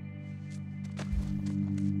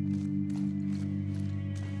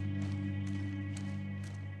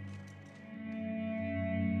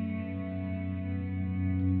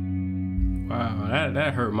 Wow,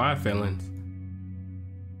 that hurt my feelings.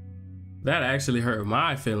 That actually hurt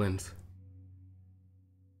my feelings.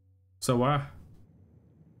 So why?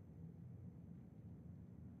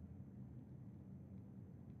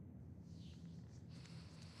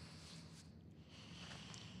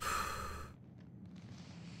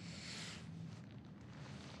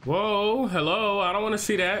 Whoa, hello, I don't want to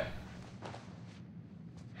see that.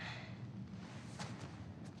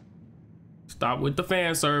 Stop with the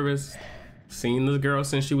fan service. Seen the girl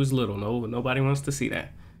since she was little. No, nobody wants to see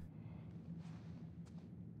that.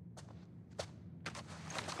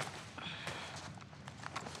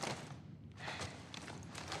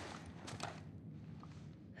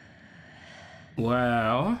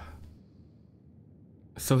 Wow.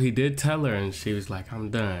 So he did tell her and she was like, I'm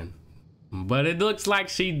done. But it looks like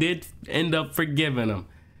she did end up forgiving him.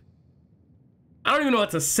 I don't even know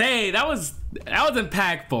what to say. That was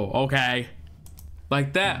impactful, okay?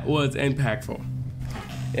 Like, that was impactful.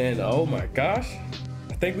 And oh my gosh,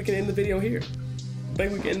 I think we can end the video here.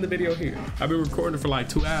 I've been recording for like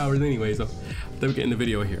 2 hours anyway, so I think we can end the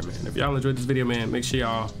video here, man. If y'all enjoyed this video, man, make sure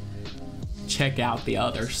y'all check out the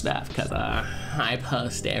other stuff, because I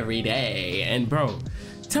post every day. And bro,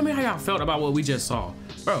 tell me how y'all felt about what we just saw.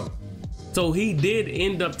 Bro, so he did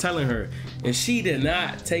end up telling her, and she did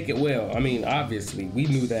not take it well. I mean, obviously, we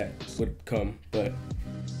knew that would come, but...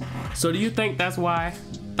 So do you think that's why?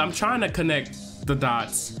 I'm trying to connect the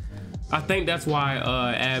dots. I think that's why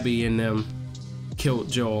Abby and them killed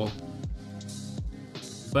Joel.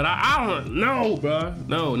 But I don't know, bro.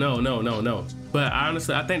 No. But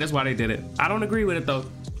honestly, I think that's why they did it. I don't agree with it, though.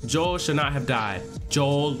 Joel should not have died.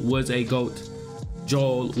 Joel was a goat.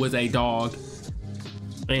 Joel was a dog.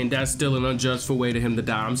 And that's still an unjustful way to him to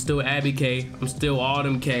die. I'm still Abby K. I'm still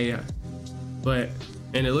Autumn K. But...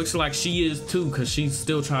 And it looks like she is too, because she's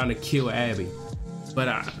still trying to kill Abby. But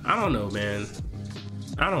I don't know, man.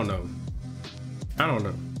 I don't know.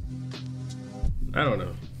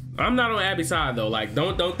 I'm not on Abby's side though. Like,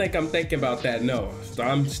 don't think I'm thinking about that. No,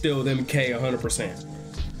 I'm still them K 100%.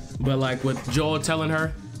 But like with Joel telling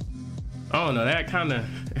her, I don't know, that kind of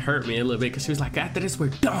hurt me a little bit, because she was like, after this, we're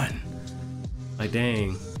done. Like,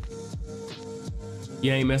 dang.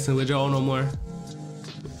 You ain't messing with Joel no more?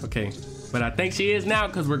 Okay. But I think she is now,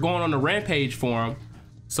 because we're going on the rampage for him.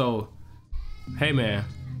 So, hey man,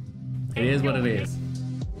 it is what it is.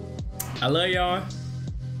 I love y'all.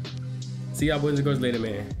 See y'all boys and girls later,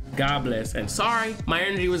 man. God bless. And sorry, my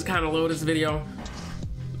energy was kind of low this video.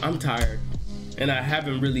 I'm tired, and I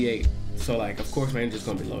haven't really ate. So like, of course my energy's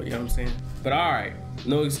gonna be low, you know what I'm saying? But all right,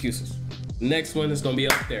 no excuses. Next one is gonna be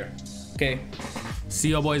up there, okay?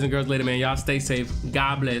 See y'all boys and girls later, man. Y'all stay safe.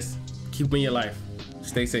 God bless. Keep in your life.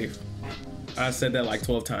 Stay safe. I said that like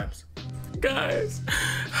 12 times. Guys,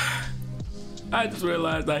 I just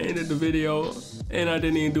realized I ended the video and I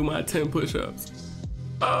didn't even do my 10 push-ups.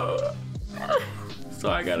 So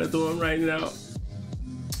I gotta do them right now.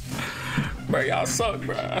 Bro, y'all suck,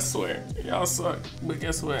 bro. I swear. Y'all suck. But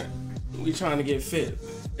guess what? We trying to get fit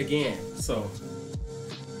again. So,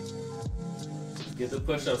 let's get the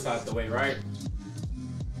push-ups out the way, right?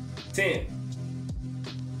 10.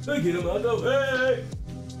 Look at him, I'll go, hey!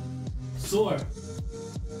 Sore.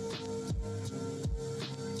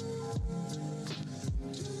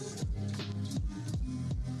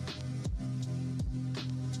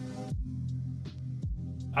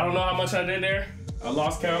 I don't know how much I did there. I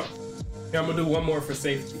lost count. Okay, I'm gonna do one more for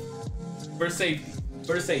safety. For safety.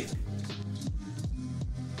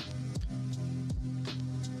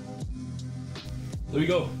 There we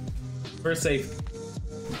go. For safety.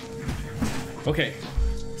 Okay.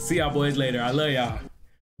 See y'all boys later. I love y'all.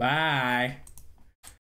 Bye.